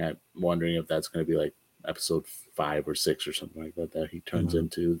interesting. I'm wondering if that's going to be like episode 5 or 6 or something like that he turns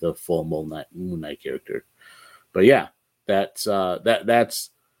into the full Moon Knight character. But yeah, that's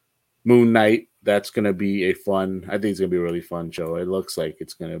Moon Knight. That's going to be I think it's going to be a really fun show. It looks like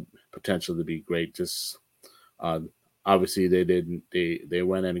it's going to potential to be great. Just obviously they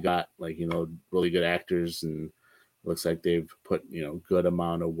went and got like, really good actors, and looks like they've put, good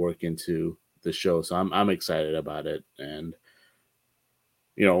amount of work into the show. So I'm excited about it. And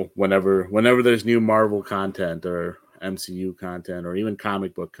whenever there's new Marvel content or MCU content or even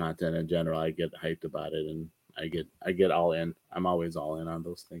comic book content in general, I get hyped about it, and I get all in. I'm always all in on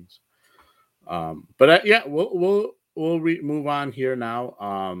those things. But yeah, we'll move on here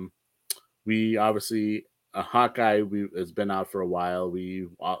now. We obviously Hawkeye has been out for a while. We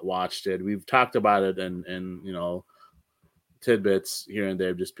watched it. We've talked about it and tidbits here and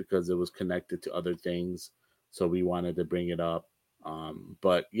there just because it was connected to other things. So we wanted to bring it up.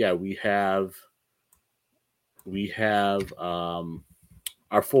 But yeah, we have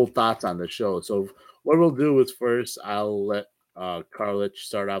our full thoughts on the show. So what we'll do is first I'll let Carlich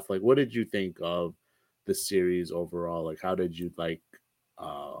start off. Like, what did you think of the series overall? Like, how did you like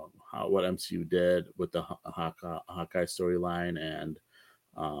what MCU did with the Hawkeye storyline and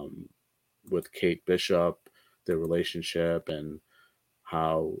with Kate Bishop, their relationship, and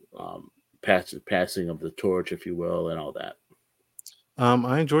how passing of the torch, if you will, and all that.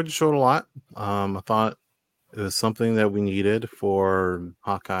 I enjoyed the show a lot. I thought it was something that we needed for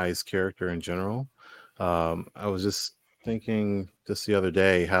Hawkeye's character in general. I was just thinking just the other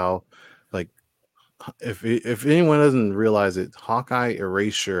day how, like, if anyone doesn't realize it, Hawkeye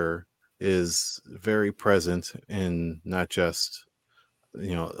erasure is very present in not just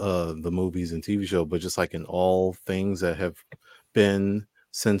the movies and TV show, but just like in all things that have been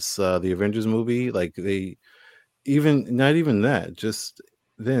since the Avengers movie. Like they even not even that, just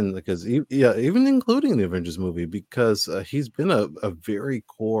then because even including the Avengers movie, because he's been a very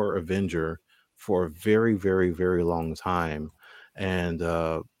core Avenger for a very very very long time, and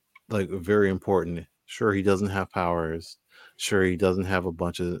like very important. Sure, he doesn't have powers. Sure, he doesn't have a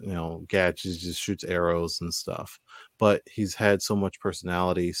bunch of gadgets. Just shoots arrows and stuff. But he's had so much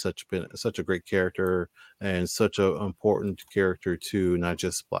personality, been such a great character, and such an important character to not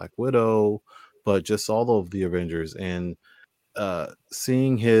just Black Widow, but just all of the Avengers. And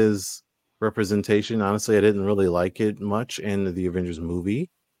seeing his representation, honestly, I didn't really like it much in the Avengers movie.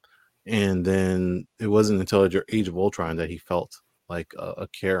 And then it wasn't until Age of Ultron that he felt like a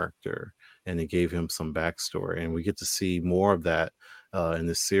character, and it gave him some backstory. And we get to see more of that in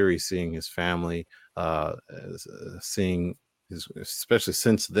this series, seeing his family, seeing especially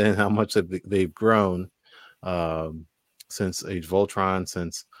since then, how much they've grown since Age of Ultron,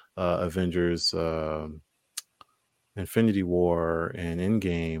 since Avengers Infinity War and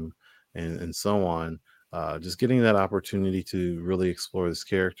Endgame and so on. Just getting that opportunity to really explore this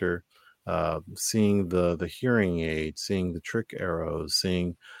character, seeing the hearing aid, seeing the trick arrows,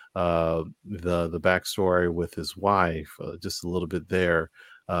 seeing the backstory with his wife, just a little bit there,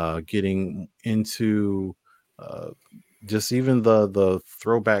 getting into just even the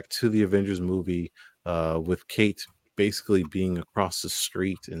throwback to the Avengers movie with Kate basically being across the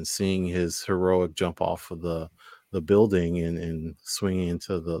street and seeing his heroic jump off of the building and swinging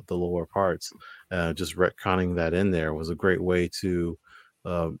into the lower parts. Just retconning that in there was a great way to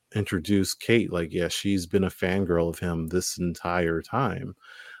introduce Kate. Like, yeah, she's been a fangirl of him this entire time.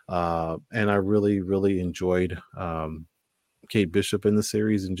 And I really, really enjoyed Kate Bishop in the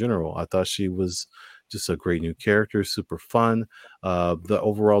series in general. I thought she was just a great new character, super fun. The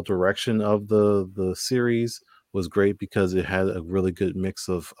overall direction of the series was great because it had a really good mix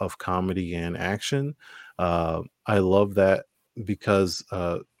of comedy and action. I love that because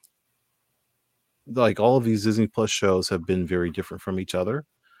like all of these Disney Plus shows have been very different from each other.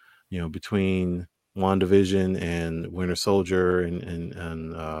 Between WandaVision and Winter Soldier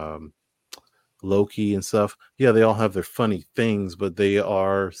and Loki and stuff. Yeah, they all have their funny things, but they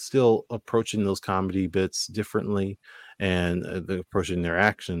are still approaching those comedy bits differently, and they're approaching their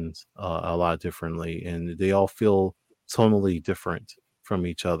actions a lot differently, and they all feel tonally different from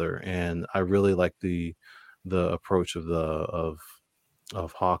each other. And I really like the approach of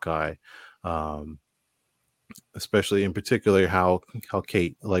Hawkeye, especially in particular how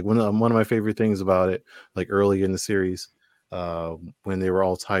Kate, like one of my favorite things about it, like early in the series, when they were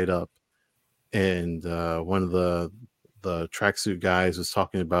all tied up, and one of the tracksuit guys was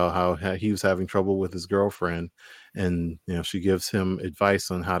talking about how he was having trouble with his girlfriend, and she gives him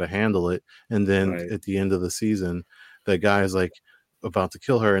advice on how to handle it, and then at the end of the season, the guy's like about to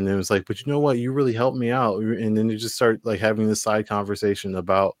kill her, and then it's like, but you know what, you really helped me out. And then you just start like having this side conversation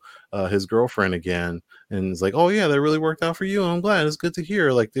about his girlfriend again, and it's like, oh yeah, that really worked out for you, and I'm glad, it's good to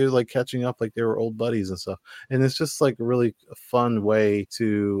hear. Like they're like catching up, like they were old buddies and stuff. And it's just like a really fun way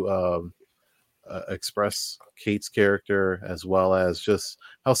to express Kate's character, as well as just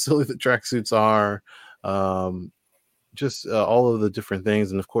how silly the tracksuits are, just all of the different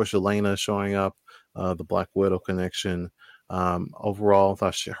things. And of course Yelena showing up, the Black Widow connection. Overall, I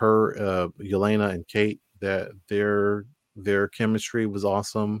thought Yelena and Kate, that their their chemistry was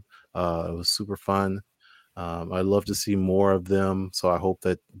awesome. It was super fun. I'd love to see more of them, so I hope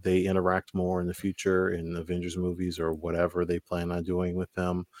that they interact more in the future in Avengers movies or whatever they plan on doing with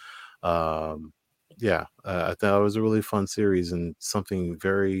them. Um, yeah, I thought it was a really fun series and something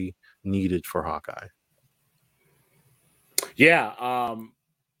very needed for Hawkeye. Yeah,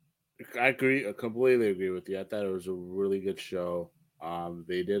 I agree. I completely agree with you. I thought it was a really good show.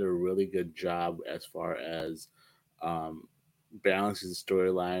 They did a really good job as far as um, balancing the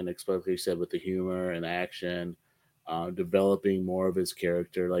storyline, especially like you said with the humor and action, developing more of his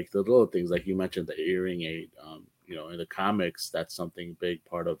character, like the little things, like you mentioned, the hearing aid. In the comics, that's something big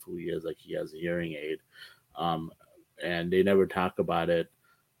part of who he is. Like he has a hearing aid, um, and they never talk about it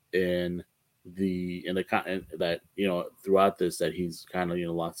in that throughout this that he's kind of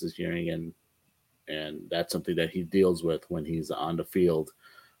lost his hearing, and that's something that he deals with when he's on the field,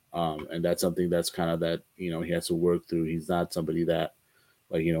 and that's something that's kind of that he has to work through. He's not somebody that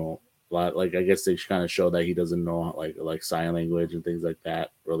like I guess they kind of show that he doesn't know like sign language and things like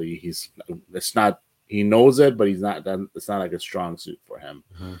that. Really, it's not he knows it, but it's not like a strong suit for him.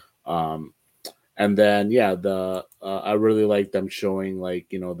 Mm-hmm. And then I really like them showing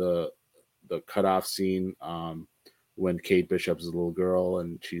the cutoff scene when Kate Bishop's a little girl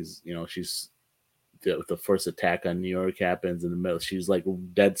and she's the first attack on New York happens in the middle. She's like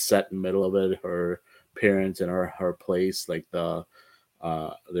dead set in the middle of it. Her parents and her place, like their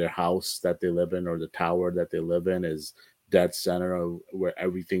house that they live in or the tower that they live in, is dead center of where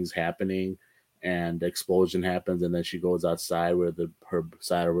everything's happening. And the explosion happens, and then she goes outside where her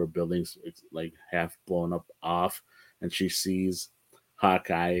side of her building's like half blown up off, and she sees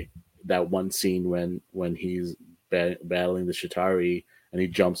Hawkeye. That one scene when he's battling the Chitauri, and he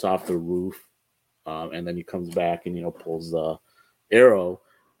jumps off the roof, and then he comes back and pulls the arrow.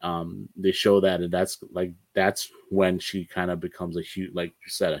 They show that, and that's when she kind of becomes a huge, like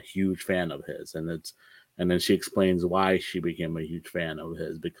you said, a huge fan of his, and then she explains why she became a huge fan of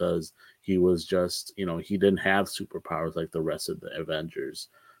his, because he was just he didn't have superpowers like the rest of the Avengers,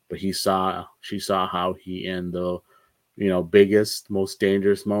 but she saw how he in the biggest, most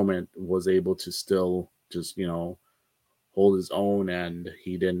dangerous moment was able to still just hold his own, and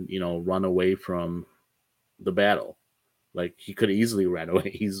he didn't run away from the battle. Like he could easily run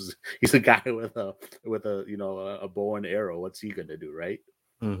away. He's a guy with a bow and arrow. What's he gonna do, right?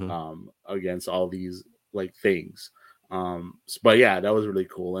 Mm-hmm. Against all these like things. But yeah, that was really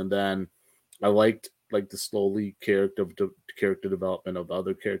cool. And then I liked like the slowly character development of the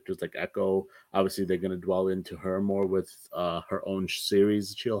other characters, like Echo. Obviously, they're gonna dwell into her more with her own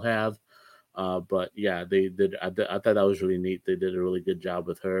series she'll have. But yeah, they did. I thought that was really neat. They did a really good job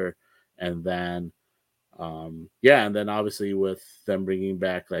with her. And then and then obviously with them bringing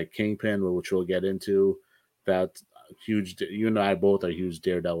back like Kingpin, which we'll get into, that huge. You and I both are huge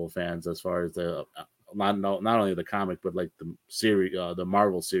Daredevil fans as far as the not only the comic but like the series, the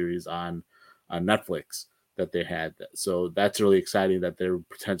Marvel series on Netflix that they had. So that's really exciting that they're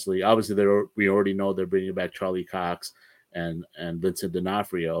potentially, obviously we already know they're bringing back Charlie Cox and Vincent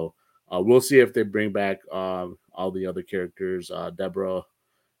D'Onofrio. We'll see if they bring back all the other characters, Deborah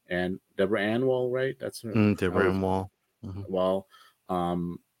Anwell, right? That's her. Deborah Wall. Mm-hmm. Well,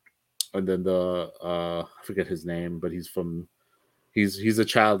 and then I forget his name, but he's a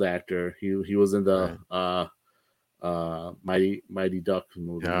child actor. He was in the Mighty Duck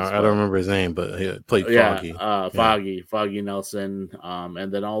movie. Yeah, I don't remember his name, but he played Foggy. Foggy Nelson,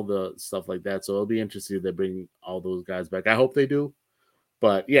 and then all the stuff like that. So it'll be interesting if they bring all those guys back. I hope they do.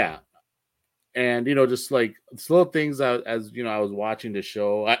 But yeah. And just like little things, as I was watching the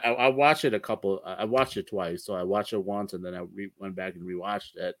show. I watched it I watched it twice. So I watched it once, and then I went back and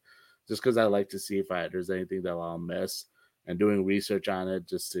rewatched it, just because I like to see if there's anything that I'll miss, and doing research on it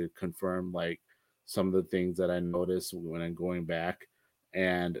just to confirm like some of the things that I noticed when I'm going back,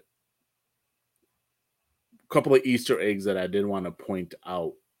 and a couple of Easter eggs that I did want to point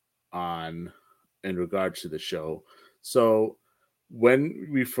out in regards to the show. So when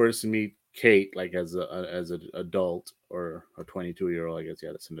we first meet Kate, like as an adult, or a 22-year-old, I guess,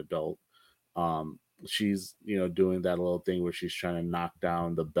 that's an adult. She's doing that little thing where she's trying to knock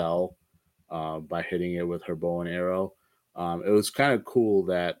down the bell by hitting it with her bow and arrow. It was kind of cool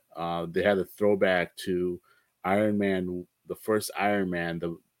that they had a throwback to Iron Man, the first Iron Man,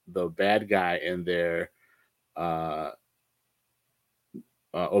 the bad guy in there,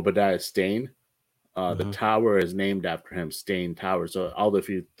 Obadiah Stane. The tower is named after him, Stane Tower. So Aldo, if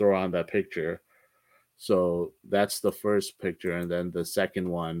you throw on that picture, so that's the first picture, and then the second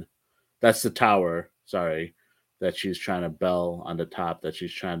one, that's the tower. Sorry, that she's trying to bell on the top, that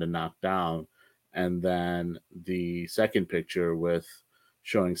she's trying to knock down, and then the second picture with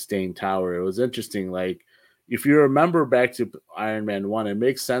showing Stain Tower. It was interesting. Like, if you remember back to Iron Man 1, it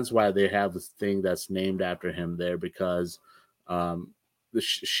makes sense why they have this thing that's named after him there, because the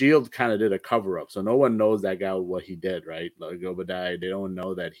Shield kind of did a cover up. So no one knows that guy, what he did, right? Like Obadiah, they don't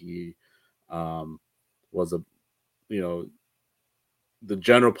know that he was a, you know, the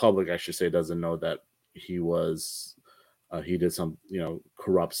general public, I should say, doesn't know that he was, he did some,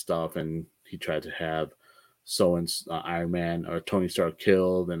 corrupt stuff, and he tried to have Iron Man or Tony Stark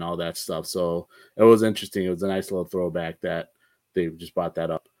killed and all that stuff. So it was interesting. It was a nice little throwback that they just brought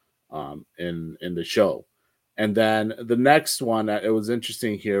that up in the show. And then the next one, it was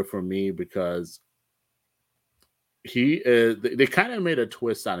interesting here for me because they kind of made a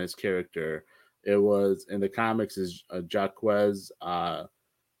twist on his character. It was in the comics is Jaquez.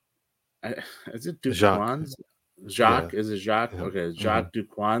 Is it Duquans? Jacques? Yeah. Is it Jacques? Yeah. Okay, Jacques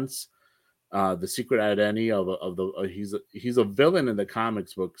Duquans. The secret identity of the he's a villain in the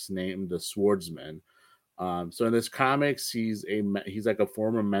comics books named the Swordsman. So in this comics, he's like a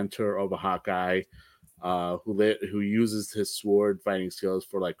former mentor of a Hawkeye, who uses his sword fighting skills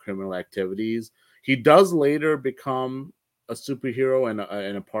for like criminal activities. He does later become a superhero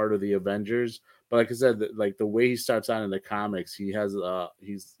and a part of the Avengers. But like I said, like the way he starts out in the comics, he has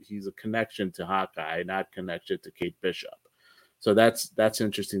he's a connection to Hawkeye, not connection to Kate Bishop. So that's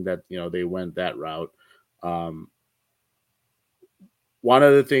interesting that they went that route.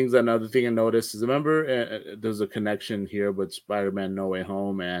 Another thing I noticed is, remember, there's a connection here with Spider-Man No Way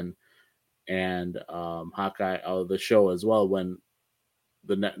Home and Hawkeye, the show as well. When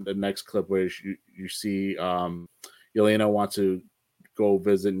the next clip where you see Yelena wants to go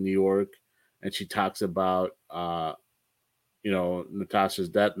visit New York, and she talks about Natasha's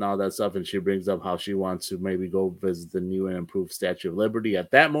death and all that stuff, and she brings up how she wants to maybe go visit the new and improved Statue of Liberty.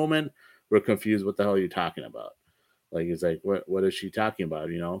 At that moment, we're confused. What the hell are you talking about? Like, it's like, what is she talking about?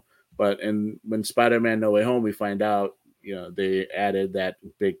 But when Spider-Man No Way Home, we find out, they added that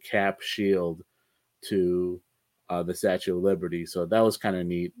big cap shield to the Statue of Liberty. So that was kind of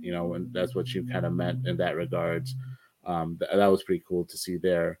neat, and that's what she kind of meant in that regards. That was pretty cool to see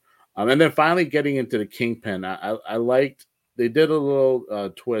there. And then finally getting into the Kingpin, I liked, they did a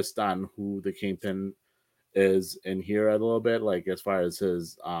little twist on who the Kingpin is in here a little bit, like as far as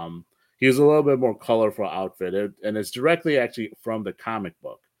his, he was a little bit more colorful outfit, and it's directly actually from the comic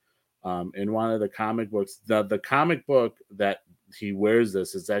book. In one of the comic books, the comic book that he wears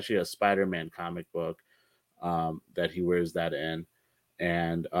this is actually a Spider-Man comic book that he wears that in,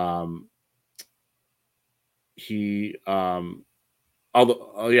 and he so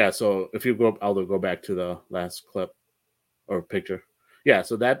if you I'll go back to the last clip or picture. Yeah,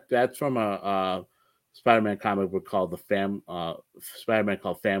 so that's from a Spider-Man comic book called Spider-Man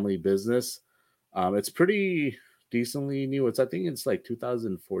called Family Business. It's pretty decently new. I think it's like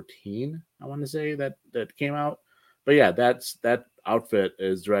 2014, I want to say that came out. But yeah, that outfit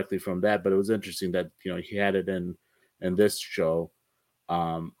is directly from that. But it was interesting that he had it in this show.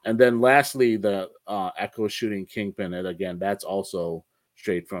 And then lastly, the Echo shooting Kingpin, and again, that's also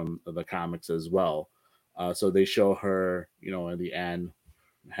straight from the comics as well. So they show her, in the end,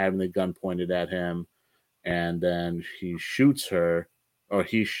 having the gun pointed at him, and then he shoots her, or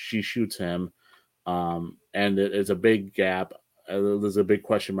she shoots him, and it's a big gap. There's a big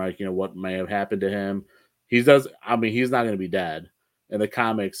question mark. What may have happened to him? He's not going to be dead. In the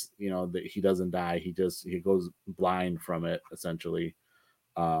comics, he doesn't die. He goes blind from it, essentially.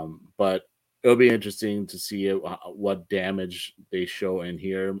 But it'll be interesting to see what damage they show in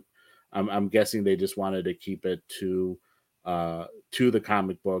here. I'm guessing they just wanted to keep it to the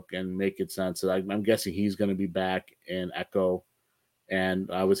comic book and make it sense. So I'm guessing he's going to be back in Echo, and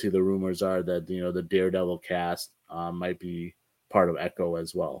obviously the rumors are that the Daredevil cast might be part of Echo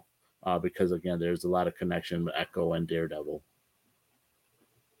as well, because again, there's a lot of connection with Echo and Daredevil.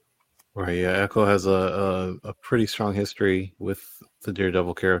 Right, yeah. Echo has a pretty strong history with the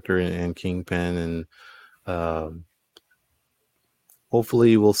Daredevil character and Kingpin, and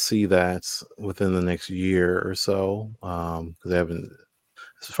hopefully we'll see that within the next year or so. Because they haven't,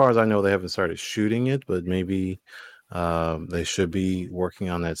 as far as I know, they haven't started shooting it, but maybe they should be working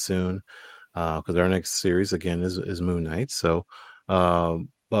on that soon. Because our next series again is Moon Knight, so.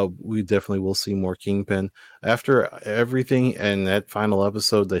 But we definitely will see more Kingpin. After everything and that final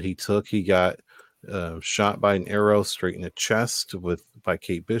episode that he took, he got shot by an arrow straight in the chest by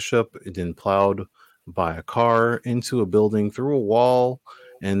Kate Bishop, and then plowed by a car into a building through a wall,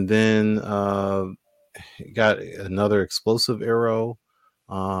 and then got another explosive arrow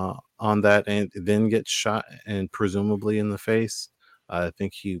on that, and then gets shot and presumably in the face. I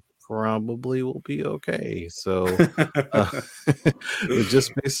think he probably will be okay. So, uh,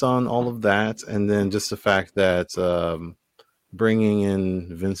 just based on all of that, and then just the fact that bringing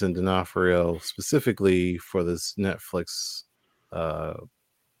in Vincent D'Onofrio specifically for this Netflix uh,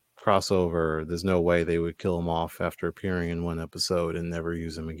 crossover, there's no way they would kill him off after appearing in one episode and never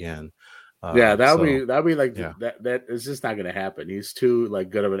use him again. Yeah, So that'd be like yeah, that is just not gonna happen. He's too like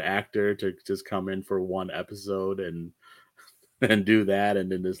good of an actor to just come in for one episode and and do that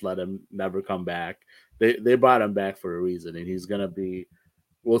and then just let him never come back. They brought him back for a reason, and he's gonna be.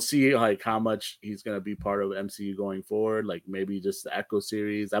 We'll see like how much he's gonna be part of MCU going forward. Like maybe just the Echo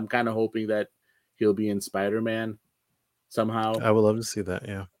series. I'm kind of hoping that he'll be in Spider-Man somehow. I would love to see that.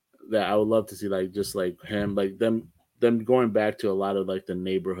 Yeah. That I would love to see like just like him, like them going back to a lot of like the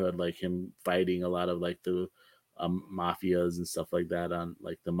neighborhood, like him fighting a lot of like the mafias and stuff like that on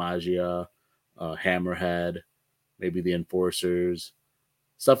like the Magia, Hammerhead, maybe the Enforcers,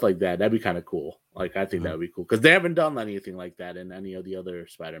 stuff like that. That'd be kind of cool. Like I think Mhm. that would be cool because they haven't done anything like that in any of the other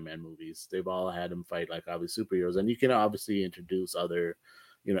Spider-Man movies. They've all had him fight like obviously superheroes, and you can obviously introduce other,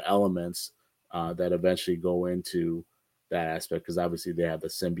 elements that eventually go into that aspect because obviously they have the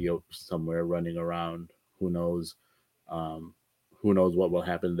symbiote somewhere running around. Who knows? Um, who knows what will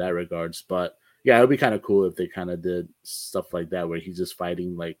happen in that regards? But yeah, it would be kind of cool if they kind of did stuff like that where he's just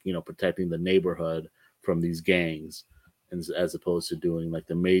fighting, like protecting the neighborhood from these gangs, and as opposed to doing like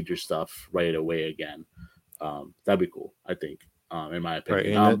the major stuff right away again. That'd be cool, I think, in my Right,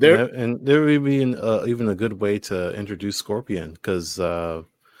 opinion. and There, and there would be even a good way to introduce Scorpion because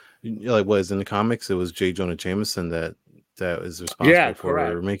like was in the comics it was J. Jonah Jameson that is yeah, responsible for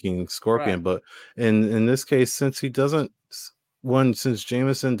correct, making Scorpion, correct. but in this case, since he doesn't since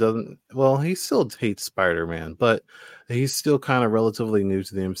Jameson doesn't, well, he still hates Spider-Man, but he's still kind of relatively new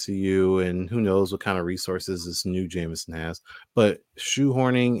to the MCU, and who knows what kind of resources this new Jameson has. But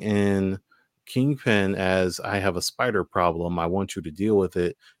shoehorning in Kingpin as I have a spider problem, I want you to deal with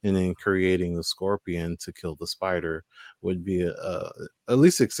it, and then creating the Scorpion to kill the spider would be at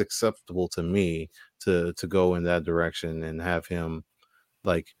least it's acceptable to me to go in that direction and have him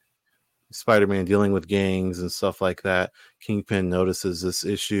like Spider-Man dealing with gangs and stuff like that. Kingpin notices this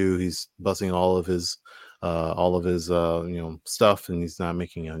issue. He's busting all of his stuff, and he's not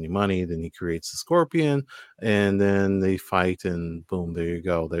making any money. Then he creates the Scorpion, and then they fight, and boom, there you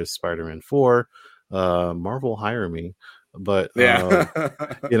go. There's Spider-Man 4. Marvel, hire me. But Yeah,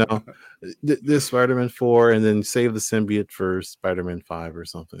 you know, this Spider-Man 4, and then save the symbiote for Spider-Man 5 or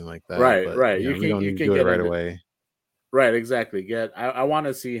something like that. right, But right. we don't You need to can do it get right into away. right, exactly. I want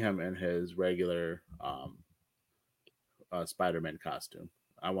to see him in his regular Spider-Man costume.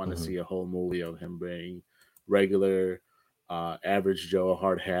 I want to Mhm. see a whole movie of him being regular, average Joe,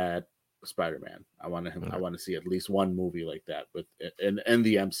 hard hat Spider-Man. I Right. want to see at least one movie like that with in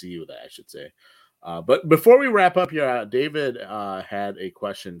the MCU, that I should say. But before we wrap up here, David had a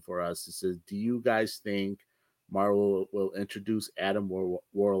question for us. It says, "Do you guys think Marvel will introduce Adam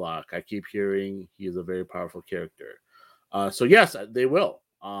Warlock? I keep hearing he is a very powerful character." So yes, they will.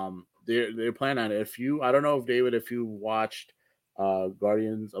 They're planning on it. I don't know if David, if you watched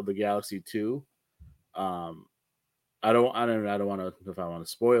Guardians of the Galaxy 2, um, I don't want to, if I want to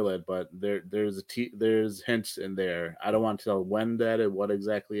spoil it, but there's hints in there. I don't want to tell when that and what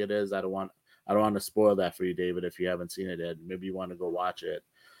exactly it is. I don't want to spoil that for you, David, if you haven't seen it yet. Maybe you want to go watch it.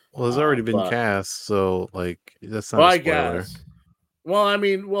 Well, it's already been But cast, so like that's not well, a I spoiler. guess. Well, I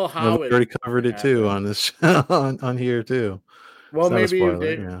mean, well, And we how it already covered it too happened. on this on here too. Well, It's not a maybe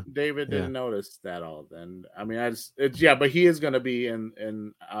spoiler. Yeah, David yeah. didn't notice that all. Then I mean, it's yeah, but he is going to be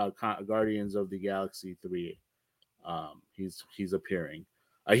in Guardians of the Galaxy 3. He's appearing.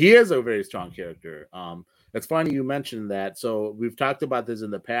 He is a very strong character. It's funny you mentioned that. So we've talked about this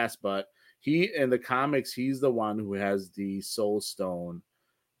in the past, but he in the comics, he's the one who has the Soul Stone.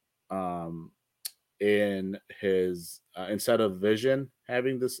 Um, in his instead of Vision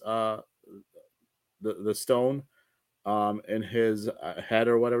having this the stone in his head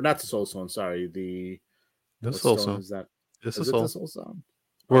or whatever, not the Soul Stone. Sorry, the This what is stone also is that? this Is is it the all Soul Stone?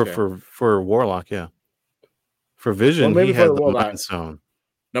 for Okay. Warlock. Yeah, for Well, Vision he maybe for had the the world, Mind Stone.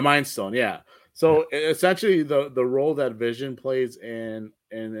 the Mind Stone. Yeah. Yeah. So essentially, the role that Vision plays in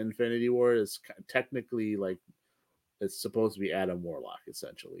Infinity War is technically like it's supposed to be Adam Warlock,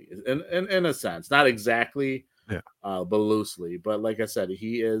 essentially, in a sense, not exactly, Yeah. but loosely. But like I said,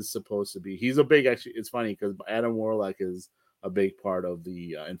 he is supposed to be. He's a big. Actually, it's funny because Adam Warlock is a big part of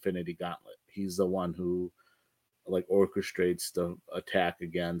the Infinity Gauntlet. He's the one who like orchestrates the attack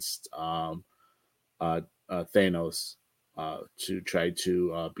against Thanos to try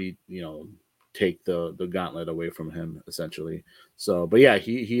to beat take the gauntlet away from him essentially. So, but yeah,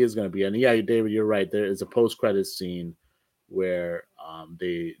 he is going to be, and yeah, David, you're right. There is a post credit scene where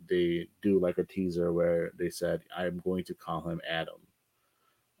they do like a teaser where they said, "I'm going to call him Adam,"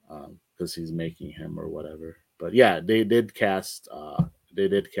 because he's making him or whatever. But yeah, they did cast I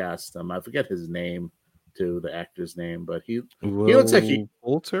forget his name too, the actor's name, but he looks like he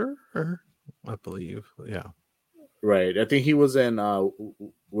Walter, I believe. Yeah. Right. I think he was in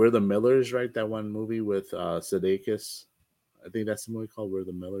We're the Millers, right? That one movie with Sudeikis. I think that's the movie called We're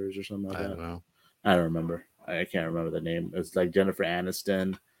the Millers or something like I that. don't know. I don't remember. I can't remember the name. It's like Jennifer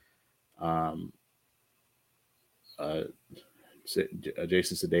Aniston, um, uh,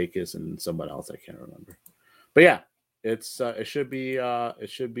 Jason Sudeikis, and someone else I can't remember. But yeah, it should be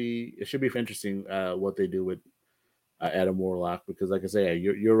interesting what they do with Adam Warlock, because like I say,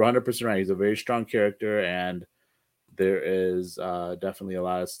 you're 100% right. He's a very strong character, and there is definitely a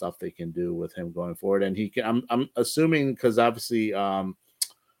lot of stuff they can do with him going forward. And he can, I'm assuming, because obviously,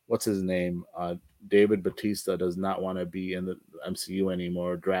 what's his name? David Bautista does not want to be in the MCU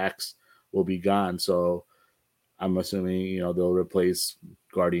anymore. Drax will be gone. So I'm assuming, they'll replace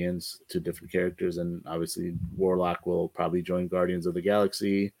Guardians to different characters. And obviously Warlock will probably join Guardians of the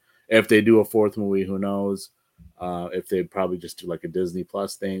Galaxy. If they do a fourth movie, who knows? If they probably just do like a Disney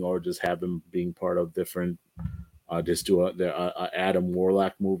Plus thing, or just have him being part of different, just do a Adam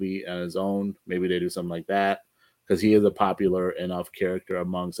Warlock movie on his own. Maybe they do something like that, because he is a popular enough character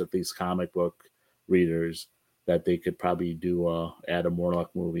amongst at least comic book readers that they could probably do a Adam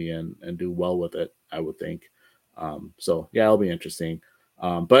Warlock movie and do well with it, I would think. So yeah, it'll be interesting.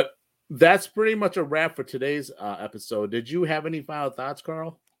 But that's pretty much a wrap for today's episode. Did you have any final thoughts,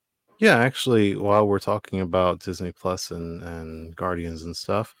 Carl? Yeah, actually, while we're talking about Disney Plus and Guardians and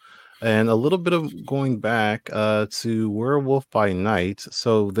stuff, and a little bit of going back to Werewolf by Night.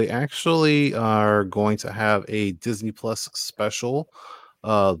 So they actually are going to have a Disney Plus special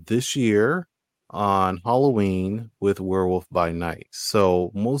this year on Halloween with Werewolf by Night. So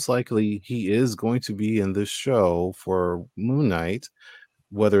most likely he is going to be in this show for Moon Knight.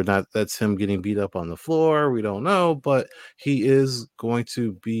 Whether or not that's him getting beat up on the floor, we don't know, but he is going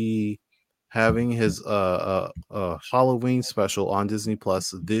to be having his Halloween special on Disney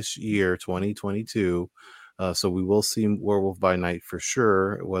Plus this year, 2022. So we will see Werewolf by Night for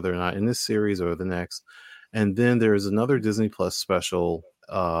sure, whether or not in this series or the next. And then there's another Disney Plus special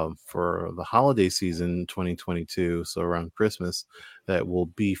for the holiday season 2022, so around Christmas, that will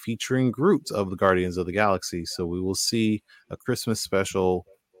be featuring Groot of the Guardians of the Galaxy. So we will see a Christmas special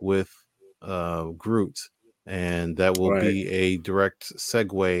with Groot, and that will be a direct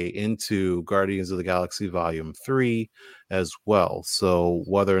segue into Guardians of the Galaxy Volume 3 as well. So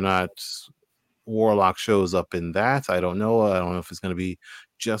whether or not Warlock shows up in that, I don't know. I don't know if it's going to be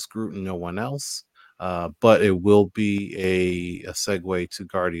just Groot and no one else. But it will be a segue to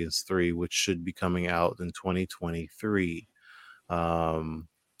Guardians 3, which should be coming out in 2023. Other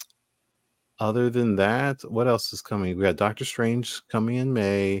than that, what else is coming? We got Doctor Strange coming in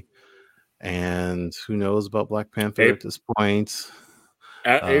May, and who knows about Black Panther at this point.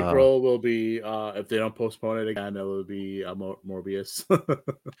 April will be, if they don't postpone it again, it will be Morbius.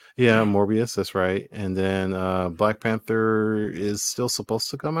 Yeah, Morbius, that's right. And then Black Panther is still supposed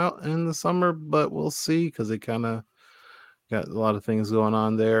to come out in the summer, but we'll see, because they kind of got a lot of things going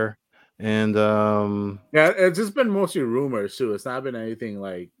on there. And yeah, it's just been mostly rumors too. It's not been anything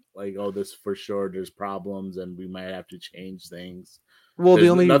like oh, this for sure there's problems and we might have to change things. Well,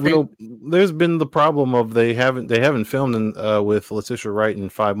 there's been the problem of they haven't filmed with Letitia Wright in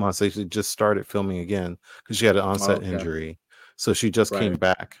 5 months. They just started filming again because she had an onset injury, so she just came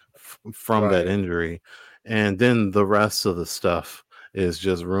back from that injury, and then the rest of the stuff is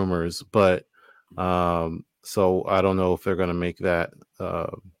just rumors. But so I don't know if they're going to make that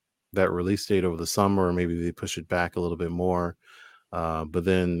release date over the summer, or maybe they push it back a little bit more. But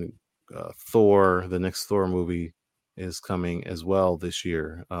then Thor, the next Thor movie, is coming as well this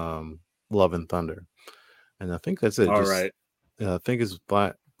year, Love and Thunder, and I think that's it. I think it's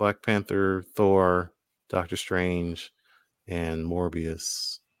Black Panther, Thor, Doctor Strange, and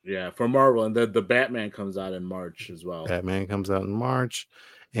Morbius. Yeah, for Marvel, and the Batman comes out in March as well. Batman comes out in March,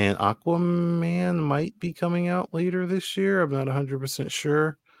 and Aquaman might be coming out later this year. I'm not 100%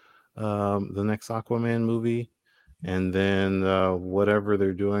 sure. The next Aquaman movie, and then whatever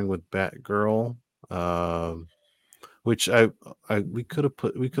they're doing with Batgirl. Which we could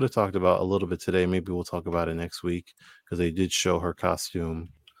have talked about a little bit today. Maybe we'll talk about it next week, because they did show her costume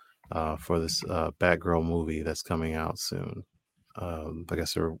for this Batgirl movie that's coming out soon. I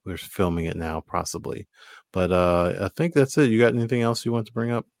guess they're filming it now, possibly. But I think that's it. You got anything else you want to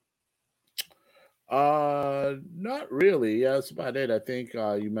bring up? Not really. Yeah, that's about it. I think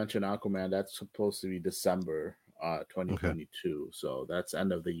you mentioned Aquaman. That's supposed to be December Okay. 2022. So that's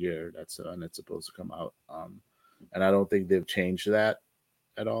end of the year. That's when it's supposed to come out. And I don't think they've changed that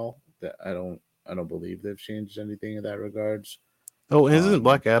at all. That I don't believe they've changed anything in that regards. Oh, isn't Um,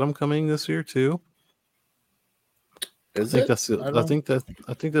 Black Adam coming this year too? is it? I don't.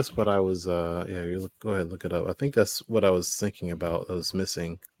 I think that's what I was yeah, go ahead and look it up. I think that's what I was thinking about. I was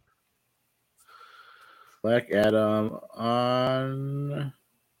missing. Black Adam on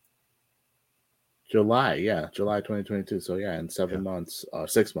July. Yeah, July 2022. So yeah, in Yeah. 7 months,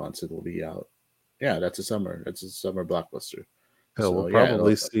 6 months, it will be out. Yeah, that's a summer. That's a summer blockbuster. Hell, we'll So yeah,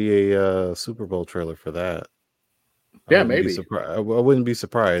 probably see a Super Bowl trailer for that. I yeah, wouldn't be maybe. surprised. I wouldn't be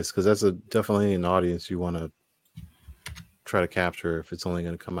surprised because that's definitely an audience you want to try to capture if it's only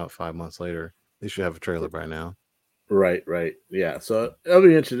going to come out 5 months later. They should have a trailer by now. Right. Yeah. So it'll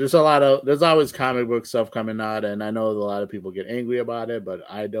be interesting. There's always comic book stuff coming out, and I know a lot of people get angry about it, but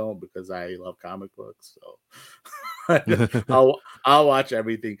I don't because I love comic books. So I'll watch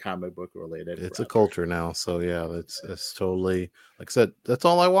everything comic book related. It's a forever. culture now, so yeah, it's totally, like I said, that's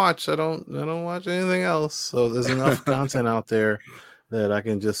all I watch. I don't watch anything else. So there's enough content out there that I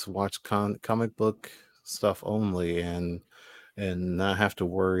can just watch comic book stuff only and not have to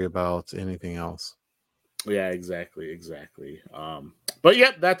worry about anything else. Yeah, exactly. But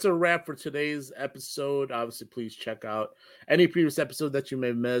yep, that's a wrap for today's episode. Obviously, please check out any previous episode that you may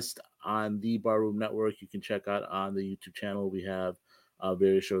have missed on the Barroom Network. You can check out on the YouTube channel. We have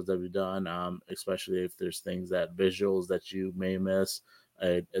various shows that we've done, especially if there's visuals that you may miss.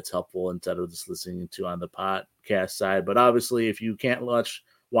 It's helpful instead of just listening to on the podcast side. But obviously, if you can't watch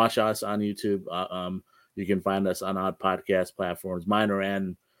us on YouTube, you can find us on our podcast platforms,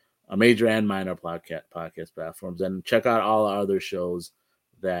 major and minor podcast platforms, and check out all our other shows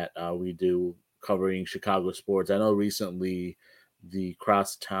that we do covering Chicago sports. I know recently the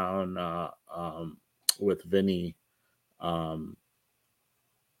Crosstown with Vinny,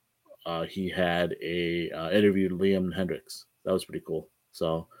 he had interviewed Liam Hendricks. That was pretty cool.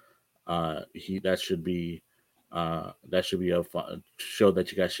 So that should be a fun show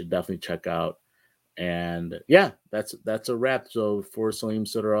that you guys should definitely check out. And yeah, that's a wrap. So for Salim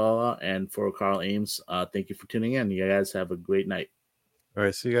Suddaralla and for Carl Ames, thank you for tuning in. You guys have a great night. All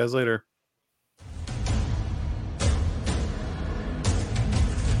right, see you guys later.